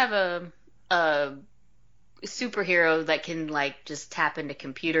you do have a superhero that can like just tap into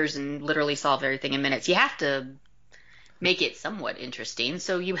computers and literally solve everything in minutes, you have to make it somewhat interesting.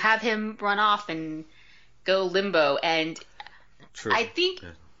 So you have him run off and go limbo, and True. I think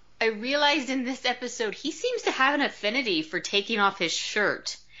I realized in this episode he seems to have an affinity for taking off his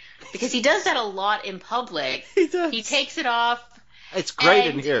shirt, because he does that a lot in public. He does. He takes it off. It's great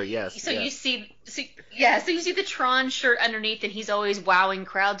in here, yes. So you see the Tron shirt underneath, and he's always wowing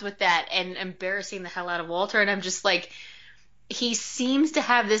crowds with that and embarrassing the hell out of Walter. And I'm just like, he seems to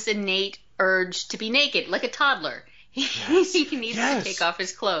have this innate urge to be naked, like a toddler. Yes. He needs to take off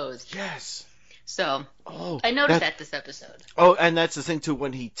his clothes. Yes. So I noticed that this episode. Oh, and that's the thing too.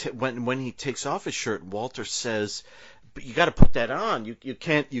 When he takes off his shirt, Walter says, "But you got to put that on. You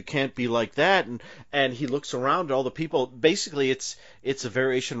can't be like that." And he looks around at all the people. Basically, it's a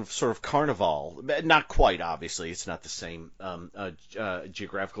variation of sort of Carnival. Not quite, obviously. It's not the same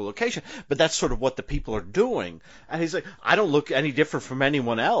geographical location, but that's sort of what the people are doing. And he's like, "I don't look any different from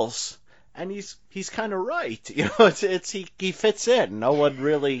anyone else." And he's kind of right. You know, he fits in. No one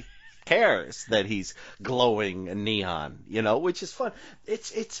really cares that he's glowing neon. You know, which is fun.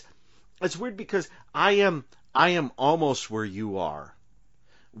 It's weird, because I am almost where you are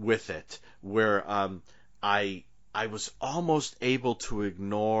with it, where I was almost able to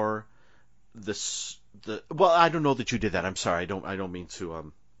ignore well, I don't know that you did that. I'm sorry. I don't mean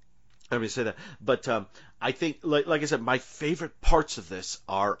to say that. But I think, like I said, my favorite parts of this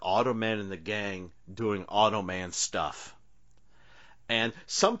are Automan and the gang doing Automan stuff. And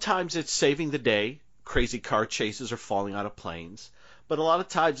sometimes it's saving the day, crazy car chases or falling out of planes. But a lot of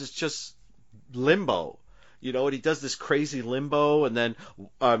times it's just limbo. You know, and he does this crazy limbo, and then,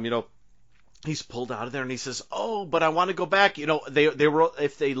 he's pulled out of there, and he says, "Oh, but I want to go back." You know, they were,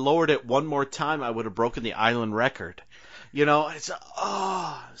 if they lowered it one more time, I would have broken the island record. You know, and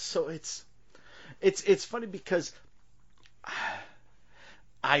so it's funny, because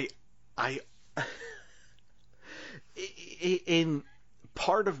in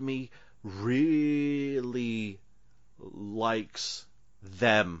part of me really likes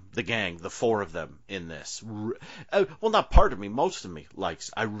them, the gang, the four of them in this. Well, not part of me, most of me likes.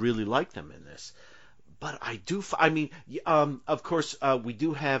 I really like them in this. But I do. I mean, of course, we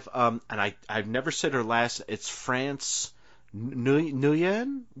do have. And I've never said her last. It's France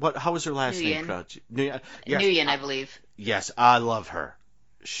Nguyen. How is her last name? Nguyen. Yes. Nguyen, I believe. Yes, I love her.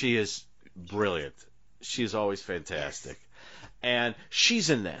 She is brilliant. She's always fantastic. Yes. And she's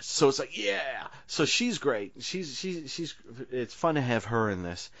in this, so it's like, so she's great. She's it's fun to have her in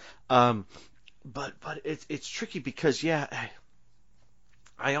this. but it's tricky because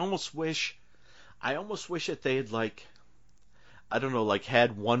I almost wish that they had like, I don't know, like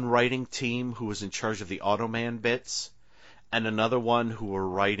had one writing team who was in charge of the Automan bits and another one who were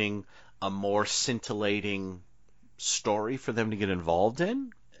writing a more scintillating story for them to get involved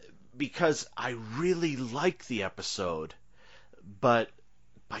in, because I really like the episode, but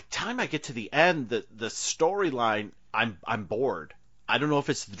by the time I get to the end, the storyline, I'm bored. I don't know if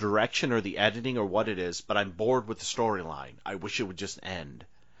it's the direction or the editing or what it is, but I'm bored with the storyline. I wish it would just end.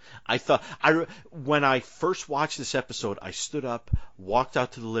 When I first watched this episode, I stood up, walked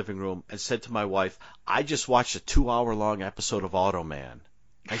out to the living room, and said to my wife, I just watched a 2-hour-long episode of Automan.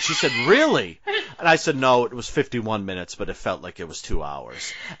 And she said, really? And I said, no, it was 51 minutes, but it felt like it was 2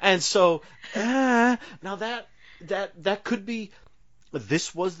 hours. And so, now that could be,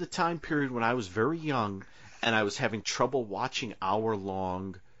 this was the time period when I was very young, and I was having trouble watching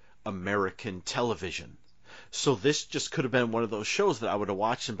hour-long American television. So this just could have been one of those shows that I would have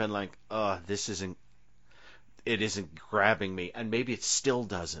watched and been like, it isn't grabbing me, and maybe it still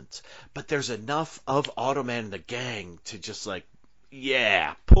doesn't. But there's enough of Automan and the gang to just like,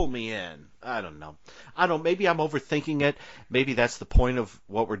 yeah, pull me in. I don't know. Maybe I'm overthinking it. Maybe that's the point of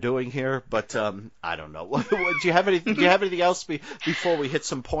what we're doing here. But I don't know. Do you have anything else before we hit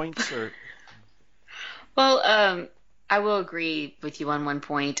some points? Or? Well, I will agree with you on one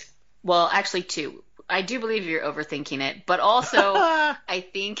point. Well, actually, two. I do believe you're overthinking it, but also I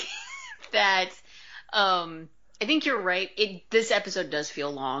think that I think you're right. This episode does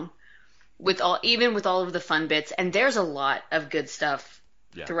feel long, even with all of the fun bits, and there's a lot of good stuff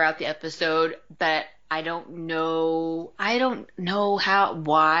throughout the episode. But I don't know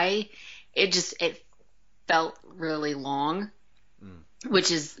why it felt really long,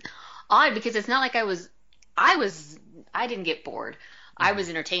 which is odd because it's not like I didn't get bored. I was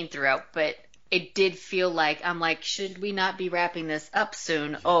entertained throughout, but it did feel like, I'm like, should we not be wrapping this up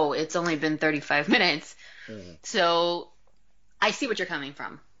soon? Oh, it's only been 35 minutes. Mm-hmm. So I see what you're coming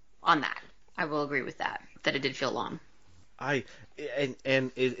from on that. I will agree with that it did feel long.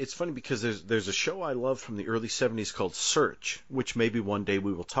 It's funny because there's a show I love from the early 70s called Search, which maybe one day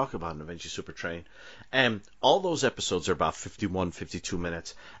we will talk about in Avenging Super Train. And all those episodes are about 51, 52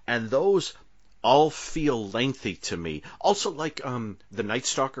 minutes. And those all feel lengthy to me. Also, like the Night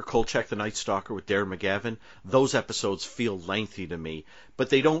Stalker, Kolchak the Night Stalker with Darren McGavin, those episodes feel lengthy to me, but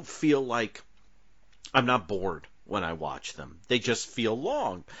they don't feel like I'm not bored when I watch them. They just feel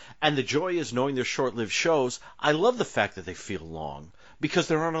long. And the joy is knowing they're short-lived shows. I love the fact that they feel long because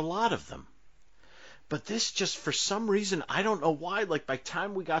there aren't a lot of them. But this just, for some reason, I don't know why, like by the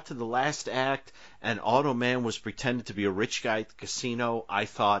time we got to the last act and Automan was pretending to be a rich guy at the casino, I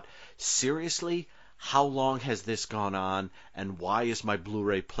thought, seriously? How long has this gone on, and why is my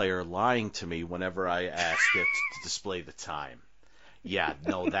Blu-ray player lying to me whenever I ask it to display the time? Yeah,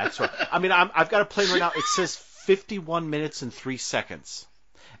 no, that's what... I mean, I've got a play right now. It says 51 minutes and 3 seconds.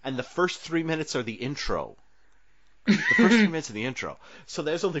 And the first 3 minutes are the intro. The first 3 minutes of the intro. So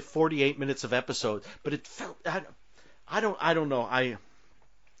there's only 48 minutes of episode, but it felt... I don't know.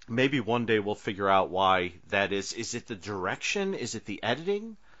 Maybe one day we'll figure out why that is. Is it the direction? Is it the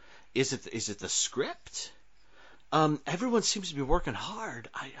editing? Is it the script? Everyone seems to be working hard.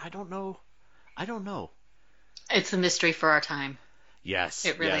 I don't know. It's a mystery for our time. Yes.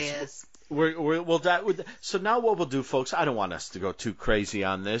 It really is. So now what we'll do, folks, I don't want us to go too crazy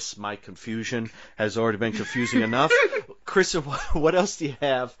on this. My confusion has already been confusing enough. Kristen, what else do you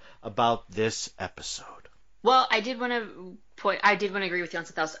have about this episode? Well, I did want to agree with you on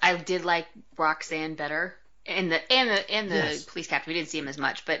something else. I did like Roxanne better, and the yes. Police captain. We didn't see him as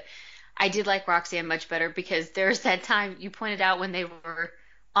much, but I did like Roxanne much better because there's that time you pointed out when they were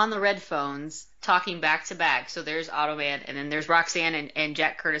on the red phones talking back to back. So there's Automan, and then there's Roxanne and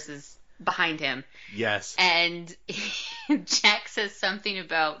Jack Curtis is behind him. Yes. And Jack says something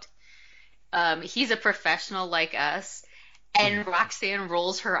about he's a professional like us, and Roxanne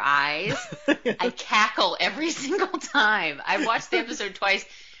rolls her eyes. I cackle every single time. I watched the episode twice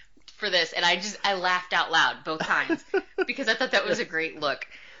for this, and I laughed out loud both times because I thought that was a great look.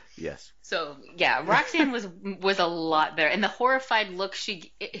 Yes. So yeah, Roxanne was a lot better, and the horrified look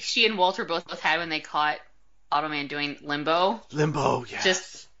she and Walter both had when they caught Automan doing Limbo. Limbo,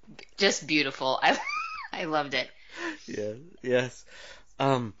 yes. Just beautiful. I loved it. Yeah. Yes.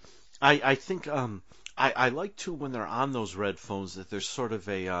 I think I like too when they're on those red phones that there's sort of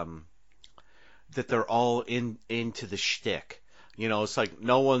a that they're all into the shtick. You know, it's like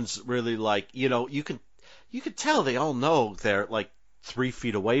no one's really like, you know, you could tell they all know they're like 3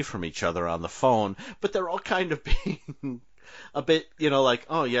 feet away from each other on the phone, but they're all kind of being a bit, like,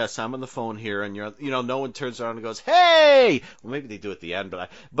 oh yes, I'm on the phone here, and no one turns around and goes, hey. Well, maybe they do at the end,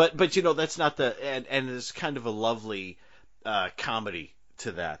 but that's not the and there's kind of a lovely comedy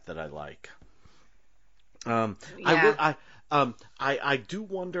to that I like. I do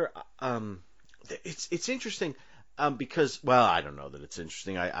wonder. It's interesting. Because, well, I don't know that it's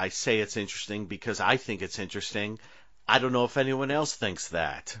interesting. I say it's interesting because I think it's interesting. I don't know if anyone else thinks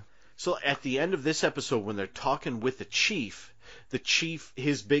that. So at the end of this episode, when they're talking with the chief,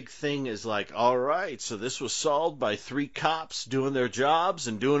 his big thing is like, all right, so this was solved by 3 cops doing their jobs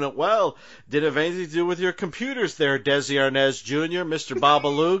and doing it well. Did it have anything to do with your computers there, Desi Arnaz Jr., Mr.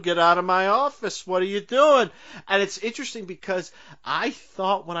 Babalu? Get out of my office. What are you doing? And it's interesting because I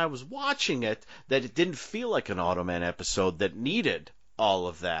thought when I was watching it that it didn't feel like an Automan episode that needed all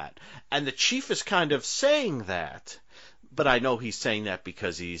of that. And the chief is kind of saying that. But I know he's saying that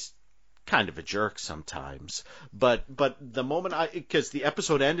because he's kind of a jerk sometimes, but the moment because the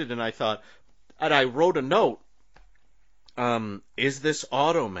episode ended and I thought, and I wrote a note, is this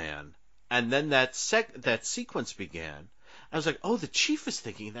Automan? And then that sequence began. I was like, oh, the chief is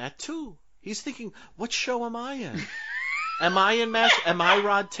thinking that too. He's thinking, what show am I in? Am I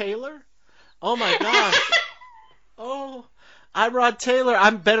Rod Taylor? Oh my gosh. Oh, I'm Rod Taylor.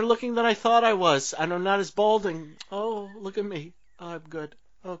 I'm better looking than I thought I was, and I'm not as balding. Oh, look at me. Oh, I'm good.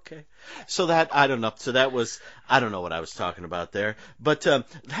 Okay. So that, I don't know. So that was, I don't know what I was talking about there. But,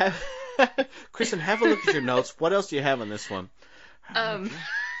 Kristen, have a look at your notes. What else do you have on this one?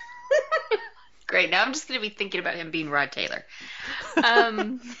 Great. Now I'm just going to be thinking about him being Rod Taylor.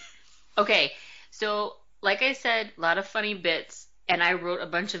 Okay. So, like I said, a lot of funny bits, and I wrote a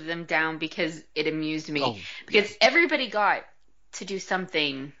bunch of them down because it amused me. Oh, because everybody got to do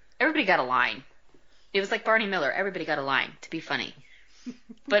something. Everybody got a line. It was like Barney Miller. Everybody got a line to be funny.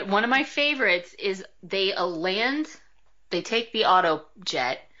 But one of my favorites is they take the auto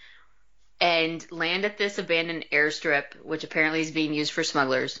jet and land at this abandoned airstrip, which apparently is being used for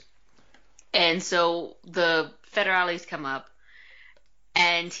smugglers. And so the federales come up,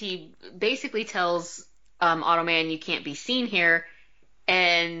 and he basically tells Automan, you can't be seen here.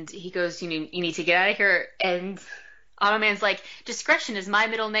 And he goes, you need to get out of here. And Automan's like, discretion is my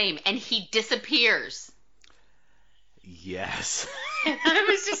middle name. And he disappears. Yes. And I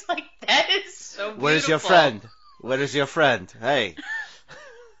was just like, that is so beautiful. Where's your friend? Where is your friend? Hey.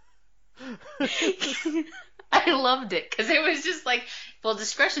 I loved it because it was just like, well,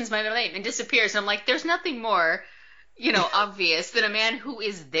 discretion's my middle name, and disappears. And I'm like, there's nothing more, obvious than a man who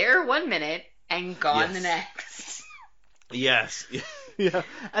is there 1 minute and gone the next. Yes. Yeah.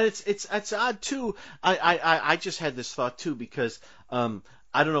 And it's odd too. I just had this thought too because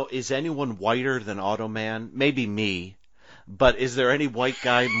I don't know, is anyone whiter than Automan? Maybe me. But is there any white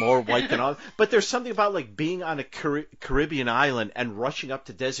guy more white than Automan? But there's something about like being on a Caribbean island and rushing up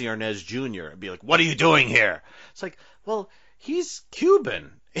to Desi Arnaz Jr. and be like, what are you doing here? It's like, well, he's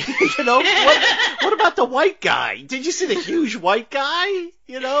Cuban. What about the white guy? Did you see the huge white guy?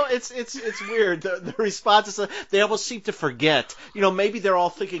 It's weird. The responses, they almost seem to forget. Maybe they're all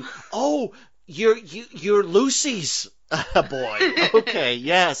thinking, oh, you're Lucy's boy. Okay,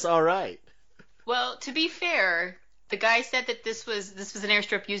 yes, all right. Well, to be fair, the guy said that this was an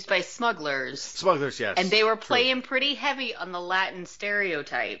airstrip used by smugglers. Smugglers, yes. And they were playing pretty heavy on the Latin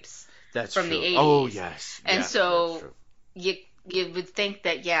stereotypes. That's from true. the 80s. Oh, yes. And yeah, so you would think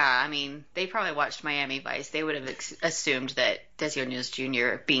that, they probably watched Miami Vice. They would have assumed that Desi Arnaz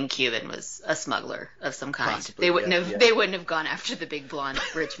Jr. being Cuban was a smuggler of some kind. Possibly, they wouldn't have gone after the big blonde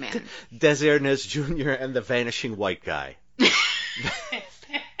rich man. Desi Arnaz Jr. and the vanishing white guy.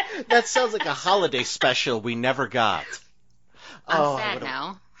 That sounds like a holiday special we never got. I'm sad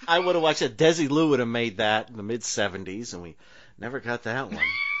now. I would have watched it. Desi Lou would have made that in the mid-'70s, and we never got that one.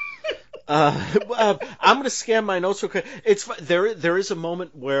 I'm going to scan my notes real quick. There is a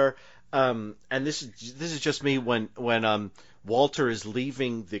moment where, and this is just me when Walter is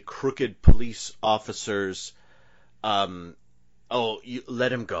leaving the crooked police officers. Let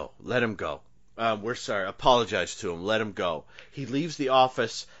him go. We're sorry. Apologize to him. Let him go. He leaves the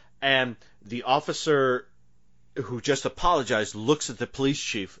office, and the officer who just apologized looks at the police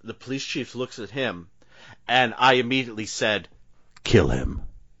chief. The police chief looks at him, and I immediately said, "Kill him."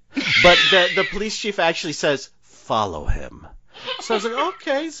 But the police chief actually says, "Follow him." So I was like,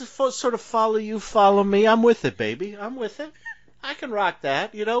 okay, so sort of follow you, follow me. I'm with it, baby. I'm with it. I can rock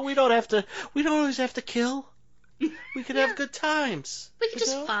that. We don't always have to kill. We can have good times. We can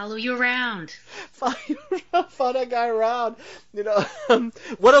just follow you around. Follow that guy around.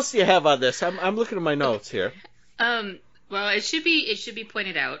 What else do you have on this? I'm looking at my notes here. Well, it should be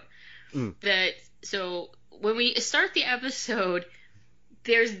pointed out that so when we start the episode,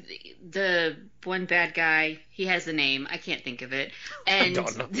 there's the one bad guy. He has a name. I can't think of it. And I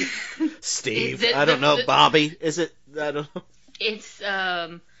don't know. Steve. The- I don't the- know. the- Bobby. Is it? I don't know. It's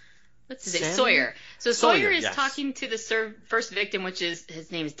what's his name? Samuel? Sawyer. So Sawyer Sawyer, is yes. talking to the first victim, which is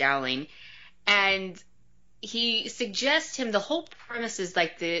his name is Dowling, and he suggests him. The whole premise is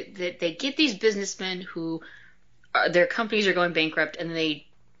like that they get these businessmen who their companies are going bankrupt, and they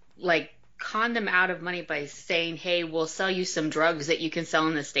like con them out of money by saying, "Hey, we'll sell you some drugs that you can sell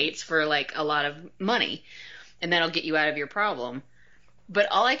in the States for like a lot of money, and that'll get you out of your problem." But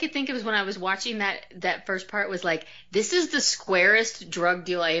all I could think of is when I was watching that first part was like, this is the squarest drug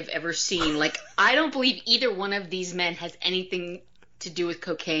deal I have ever seen. Like, I don't believe either one of these men has anything to do with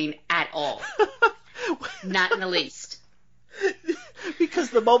cocaine at all. Not in the least. Because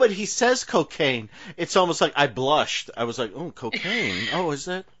the moment he says cocaine, it's almost like I blushed. I was like, oh, cocaine. Oh, is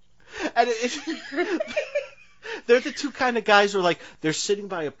that? And they're the two kind of guys who are like, they're sitting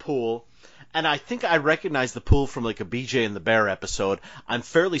by a pool. And I think I recognize the pool from like a BJ and the Bear episode. I'm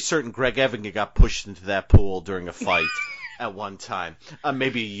fairly certain Greg Evigan got pushed into that pool during a fight at one time,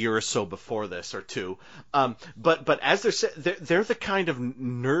 maybe a year or so before this or two. But as they're the kind of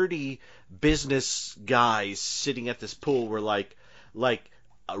nerdy business guys sitting at this pool where like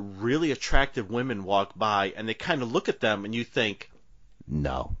a really attractive women walk by and they kind of look at them and you think,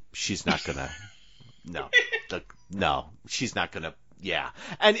 no, she's not gonna, no, she's not gonna. Yeah,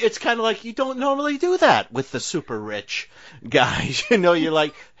 and it's kind of like you don't normally do that with the super rich guys. You know, you're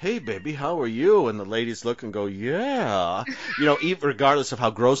like, hey, baby, how are you? And the ladies look and go, yeah. You know, even regardless of how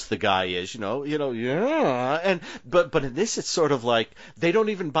gross the guy is, you know, yeah. And but in this, it's sort of like they don't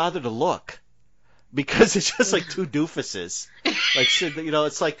even bother to look because it's just like two doofuses. Like, you know,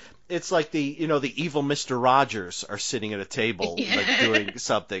 it's like the the evil Mr. Rogers are sitting at a table like doing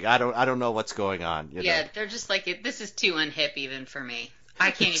something. I don't know what's going on. You know? They're just like, this is too unhip even for me.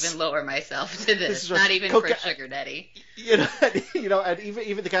 I can't even lower myself to this. is Not right. even for a sugar daddy. And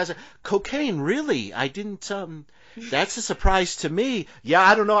even the guys are, cocaine, really? I didn't. That's a surprise to me. Yeah,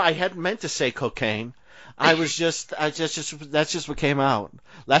 I don't know. I hadn't meant to say cocaine. That's just what came out.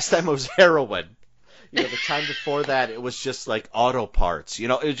 Last time it was heroin. You know, the time before that, it was just like auto parts. You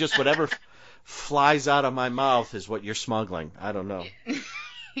know, it was just whatever flies out of my mouth is what you're smuggling. I don't know.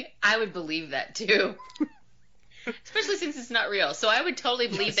 I would believe that too. Especially since it's not real. So I would totally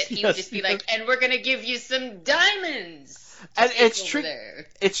believe that he would just be like, and we're going to give you some diamonds. And it's there.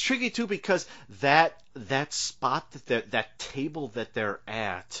 It's tricky too because that spot that table that they're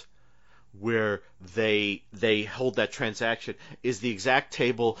at where they hold that transaction is the exact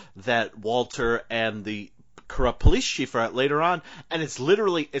table that Walter and the corrupt police chief are at later on, and it's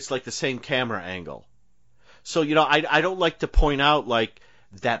like the same camera angle. So, you know, I don't like to point out like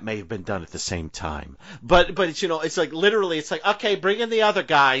that may have been done at the same time. But it's, you know, it's like literally it's like, okay, bring in the other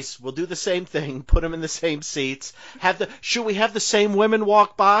guys. We'll do the same thing. Put them in the same seats. Should we have the same women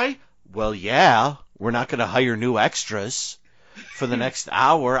walk by? Well, yeah. We're not going to hire new extras for the next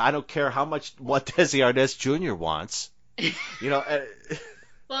hour. I don't care what Desi Arnaz Jr. wants. You know.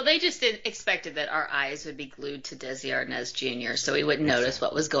 Well, they just expected that our eyes would be glued to Desi Arnaz Jr., so we wouldn't notice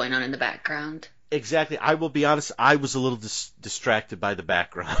what was going on in the background. Exactly. I will be honest, I was a little distracted by the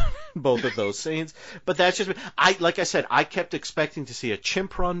background in both of those scenes. But that's just like I said, I kept expecting to see a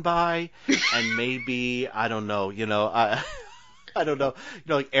chimp run by and maybe, I don't know, you know, I don't know, you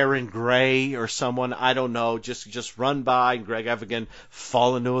know, like Aaron Gray or someone, I don't know, just run by and Greg Evigan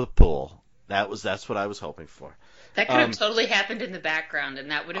fall into the pool. That's what I was hoping for. That could have totally happened in the background,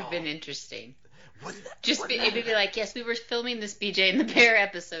 and that would have been interesting. It'd be like, yes, we were filming this BJ and the Bear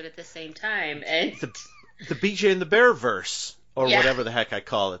episode at the same time, and the BJ and the Bear verse, or whatever the heck I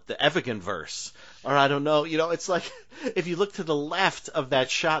call it, the Evigan verse, or I don't know. You know, it's like if you look to the left of that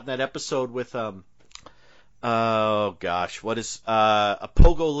shot in that episode with oh gosh, what is a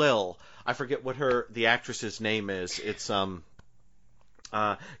Pogo Lil? I forget what the actress's name is. It's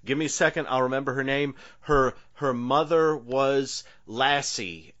give me a second, I'll remember her name. Her mother was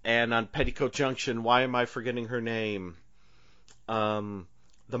Lassie, and on Petticoat Junction, why am I forgetting her name? The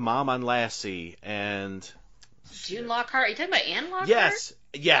mom on Lassie, and June Lockhart. Are you talking about Anne Lockhart?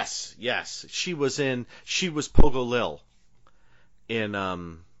 Yes. She was Pogo Lil in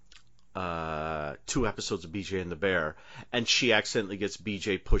 2 episodes of BJ and the Bear, and she accidentally gets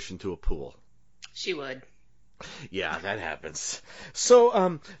BJ pushed into a pool. She would. Yeah, that happens.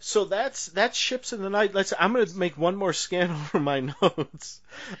 So that's Ships in the Night. I'm going to make one more scan over my notes.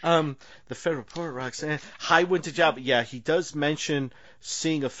 The Federal Reporter, Roxanne, High Wind to Java. Yeah, he does mention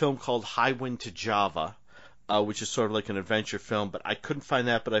seeing a film called High Wind to Java, which is sort of like an adventure film, but I couldn't find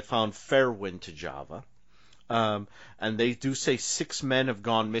that, but I found Fair Wind to Java. And they do say 6 men have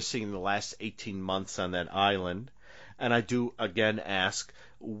gone missing in the last 18 months on that island. And I do again ask,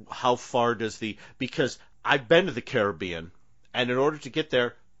 how far does because I've been to the Caribbean, and in order to get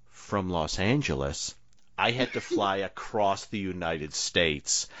there from Los Angeles, I had to fly across the United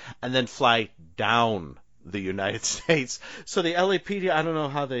States and then fly down the United States. So the LAPD, I don't know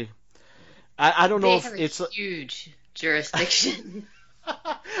how I don't know if it's a huge jurisdiction.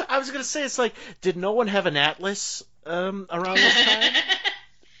 I was going to say, it's like, did no one have an atlas around this time?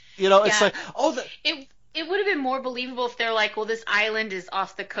 It's like, It would have been more believable if they're like, well, this island is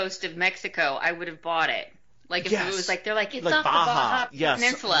off the coast of Mexico. I would have bought it. Like, if it was like, they're like, it's like off Baja. the Baja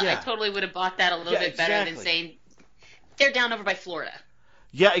Peninsula. Yeah. I totally would have bought that a little bit better than saying they're down over by Florida.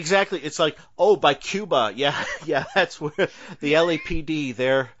 Yeah, exactly. It's like, by Cuba. Yeah, that's where the LAPD,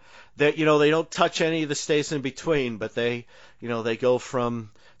 they don't touch any of the states in between, but they go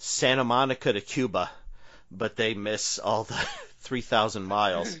from Santa Monica to Cuba, but they miss all the 3,000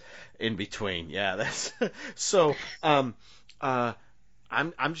 miles in between. Yeah, that's so. I'm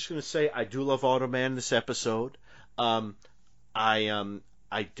just gonna say I do love Automan this episode. I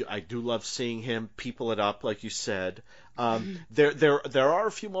do love seeing him people it up, like you said. There are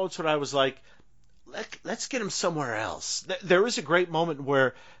a few moments when I was like, let's get him somewhere else. There is a great moment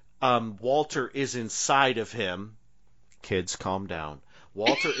where Walter is inside of him. Kids, calm down.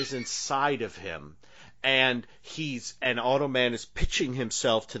 Walter is inside of him, and Automan is pitching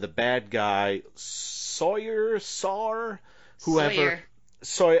himself to the bad guy, whoever.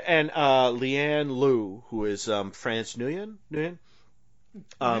 Sawyer and Leanne Liu, who is France Nguyen.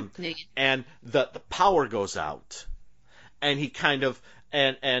 And the power goes out, and he kind of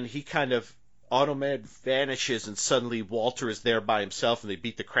Automan vanishes, and suddenly Walter is there by himself, and they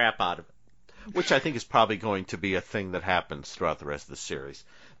beat the crap out of him, which I think is probably going to be a thing that happens throughout the rest of the series.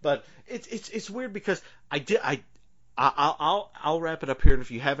 But it's weird because I'll wrap it up here, and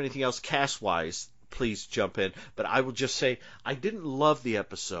if you have anything else cast wise, please jump in. But I will just say I didn't love the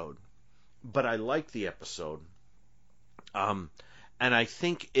episode, but I liked the episode. And I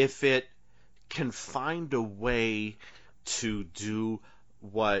think if it can find a way to do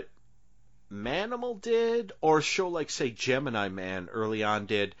what Manimal did, or a show like, say, Gemini Man early on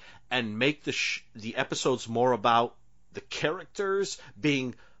did, and make the episodes more about the characters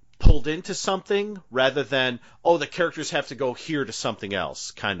being pulled into something rather than, the characters have to go here to something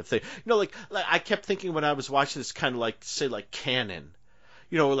else kind of thing. Like I kept thinking when I was watching this, kind of like, say, like Canon.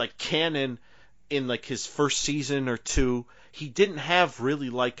 Like Canon in like his first season or two, he didn't have really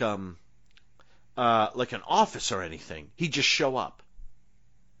like an office or anything. He'd just show up.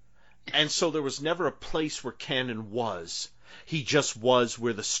 And so there was never a place where Canon was. He just was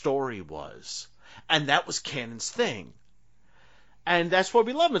where the story was. And that was Canon's thing. And that's why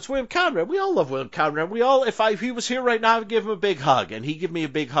we love him. It's William Conrad. We all love William Conrad. If he was here right now, I would give him a big hug. And he'd give me a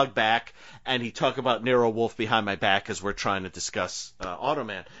big hug back. And he'd talk about Nero Wolfe behind my back as we're trying to discuss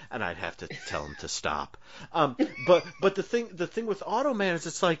Automan. And I'd have to tell him to stop. But the thing with Automan is,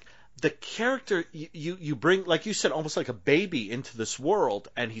 it's like the character you bring, like you said, almost like a baby into this world,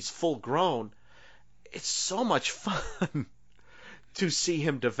 and he's full grown. It's so much fun to see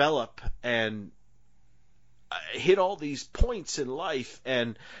him develop and hit all these points in life,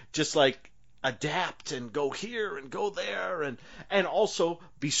 and just like adapt and go here and go there, and also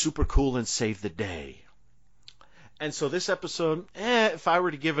be super cool and save the day. And so this episode, if I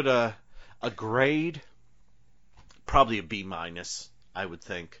were to give it a grade, probably a B-, I would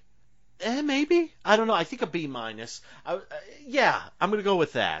think. Maybe. I don't know. I think a B-. Yeah, I'm going to go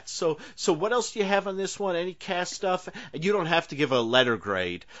with that. So what else do you have on this one? Any cast stuff? You don't have to give a letter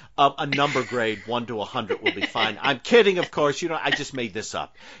grade. A number grade, 1 to 100 will be fine. I'm kidding, of course. I just made this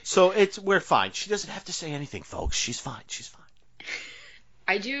up. So we're fine. She doesn't have to say anything, folks. She's fine.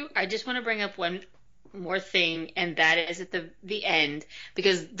 I just want to bring up one more thing, and that is at the end,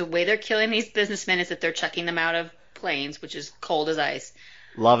 because the way they're killing these businessmen is that they're chucking them out of planes, which is cold as ice.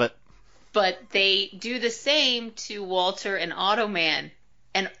 Love it. But they do the same to Walter and Automan.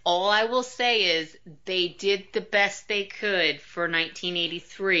 And all I will say is they did the best they could for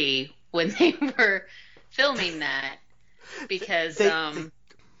 1983 when they were filming that. Because this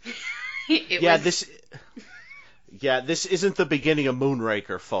isn't the beginning of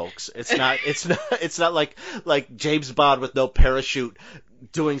Moonraker, folks. It's not like James Bond with no parachute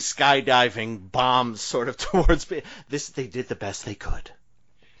doing skydiving bombs sort of towards me. They did the best they could.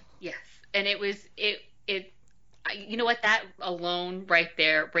 Yes. And it you know what, that alone right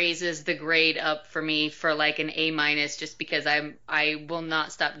there raises the grade up for me for like an A-, just because I will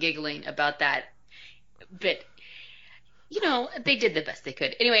not stop giggling about that. But they did the best they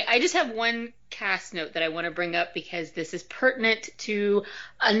could. Anyway, I just have one cast note that I want to bring up because this is pertinent to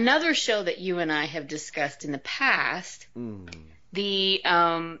another show that you and I have discussed in the past. The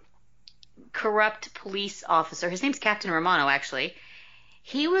corrupt police officer. His name's Captain Romano, actually.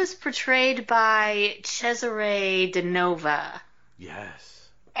 He was portrayed by Cesare De Nova. Yes.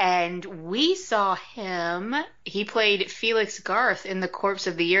 And we saw him. He played Felix Garth in the Corpse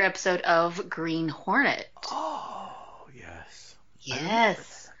of the Year episode of Green Hornet. Oh, yes.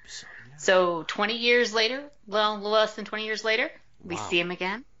 Yes. So 20 years later, well, a little less than 20 years later, we see him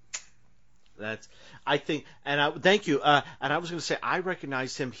again. Thank you. And I was going to say, I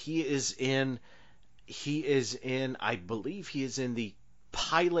recognize him. He is in, I believe he is in the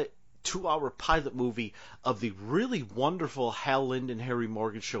 2-hour pilot movie of the really wonderful Hal Linden, Harry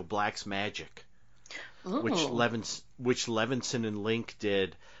Morgan show, Black's Magic, which Levinson and Link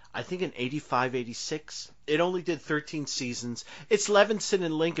did, I think in 85, 86. It only did 13 seasons. It's Levinson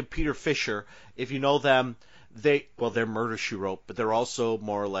and Link and Peter Fisher. If you know them, they're Murder, She Wrote, but they're also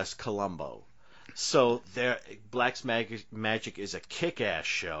more or less Columbo. So Black's Magic is a kick-ass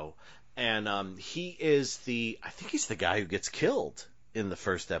show, and I think he's the guy who gets killed in the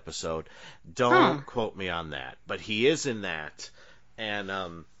first episode. Don't quote me on that, but he is in that.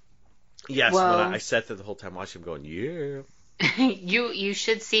 And yes, when I sat there the whole time watching him going, yeah. You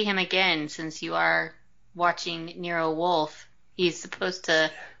should see him again since you are watching Nero Wolfe. He's supposed to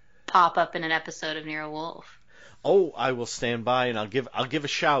pop up in an episode of Nero Wolfe. Oh, I will stand by and I'll give a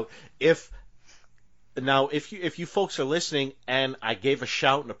shout if you folks are listening and I gave a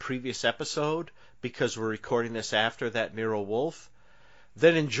shout in a previous episode because we're recording this after that Nero Wolfe,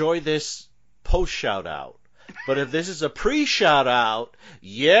 then enjoy this post shout out. But if this is a pre shout out,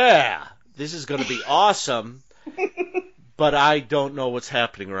 yeah, this is going to be awesome. But I don't know what's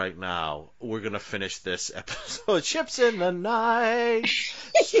happening right now. We're going to finish this episode. Ships in the night,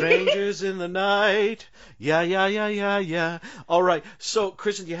 strangers in the night. Yeah. All right. So,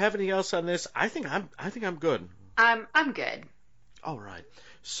 Kristen, do you have anything else on this? I think I'm good. I'm good. All right.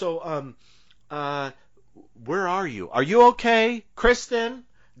 So, where are you? Are you okay, Kristen?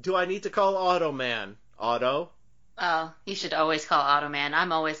 Do I need to call Auto Man? Auto? Oh, you should always call Auto Man.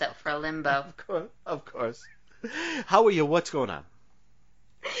 I'm always up for a limbo. Of course. How are you? What's going on?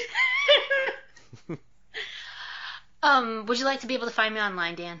 Would you like to be able to find me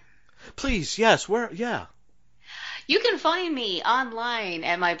online, Dan? Please, yes. Where? Yeah. You can find me online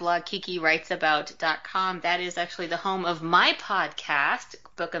at my blog, KikiWritesAbout.com. That is actually the home of my podcast,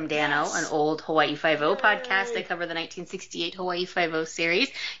 Bookem Dano, an old Hawaii Five-0 podcast. I cover the 1968 Hawaii Five-0 series.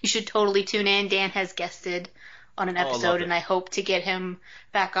 You should totally tune in. Dan has guested on an episode, and I hope to get him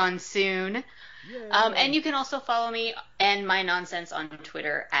back on soon. And you can also follow me and my nonsense on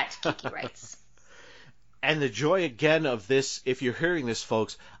Twitter at Kiki Writes. And the joy again of this, if you're hearing this,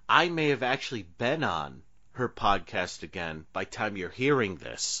 folks, I may have actually been on her podcast again by the time you're hearing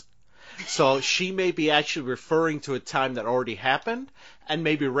this. So she may be actually referring to a time that already happened and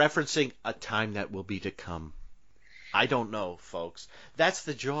maybe referencing a time that will be to come. I don't know, folks. That's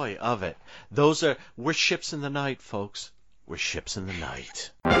the joy of it. We're ships in the night, folks. We're ships in the night.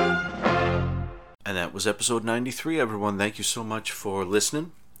 And that was episode 93, everyone. Thank you so much for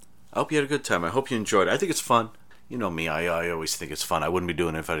listening. I hope you had a good time. I hope you enjoyed it. I think it's fun. You know me, I always think it's fun. I wouldn't be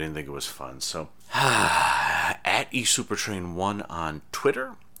doing it if I didn't think it was fun. So, at eSupertrain1 on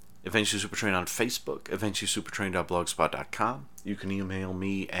Twitter, Eventually Supertrain on Facebook, eventuallysupertrain.blogspot.com. You can email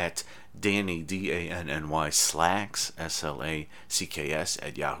me at Danny, D-A-N-N-Y, Slacks, S-L-A-C-K-S,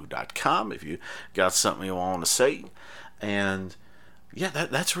 at yahoo.com if you got something you want to say. And yeah,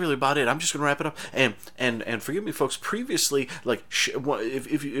 that's really about it. I'm just gonna wrap it up. And forgive me, folks. Previously, like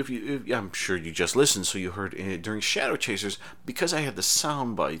if I'm sure you just listened, so you heard during Shadow Chasers, because I had the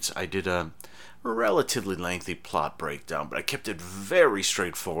sound bites, I did a relatively lengthy plot breakdown, but I kept it very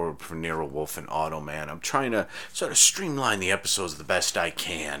straightforward for Nero Wolfe and Auto Man. I'm trying to sort of streamline the episodes the best I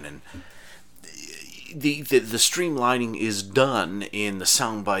can, and the streamlining is done in the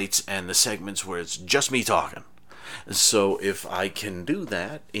sound bites and the segments where it's just me talking. So if I can do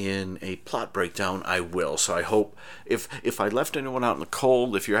that in a plot breakdown, I will. So I hope if I left anyone out in the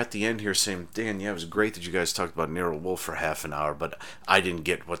cold, if you're at the end here saying, Dan, yeah, it was great that you guys talked about Nero Wolfe for half an hour, but I didn't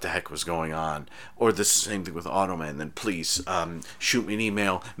get what the heck was going on, or the same thing with Automan, then please shoot me an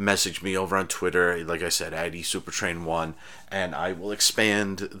email, message me over on Twitter, like I said, at eSupertrain1, and I will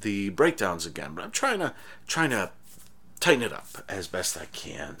expand the breakdowns again. But I'm trying to tighten it up as best I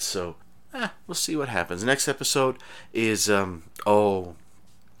can. So we'll see what happens. The next episode is episode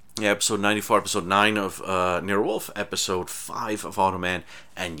 94, episode 9 of Nero Wolfe, episode 5 of Automan,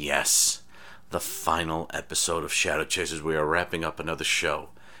 and yes, the final episode of Shadow Chasers. We are wrapping up another show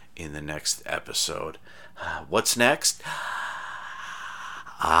in the next episode. What's next?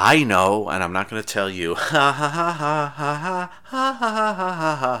 I know, and I'm not going to tell you.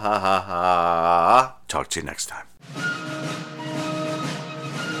 Talk to you next time.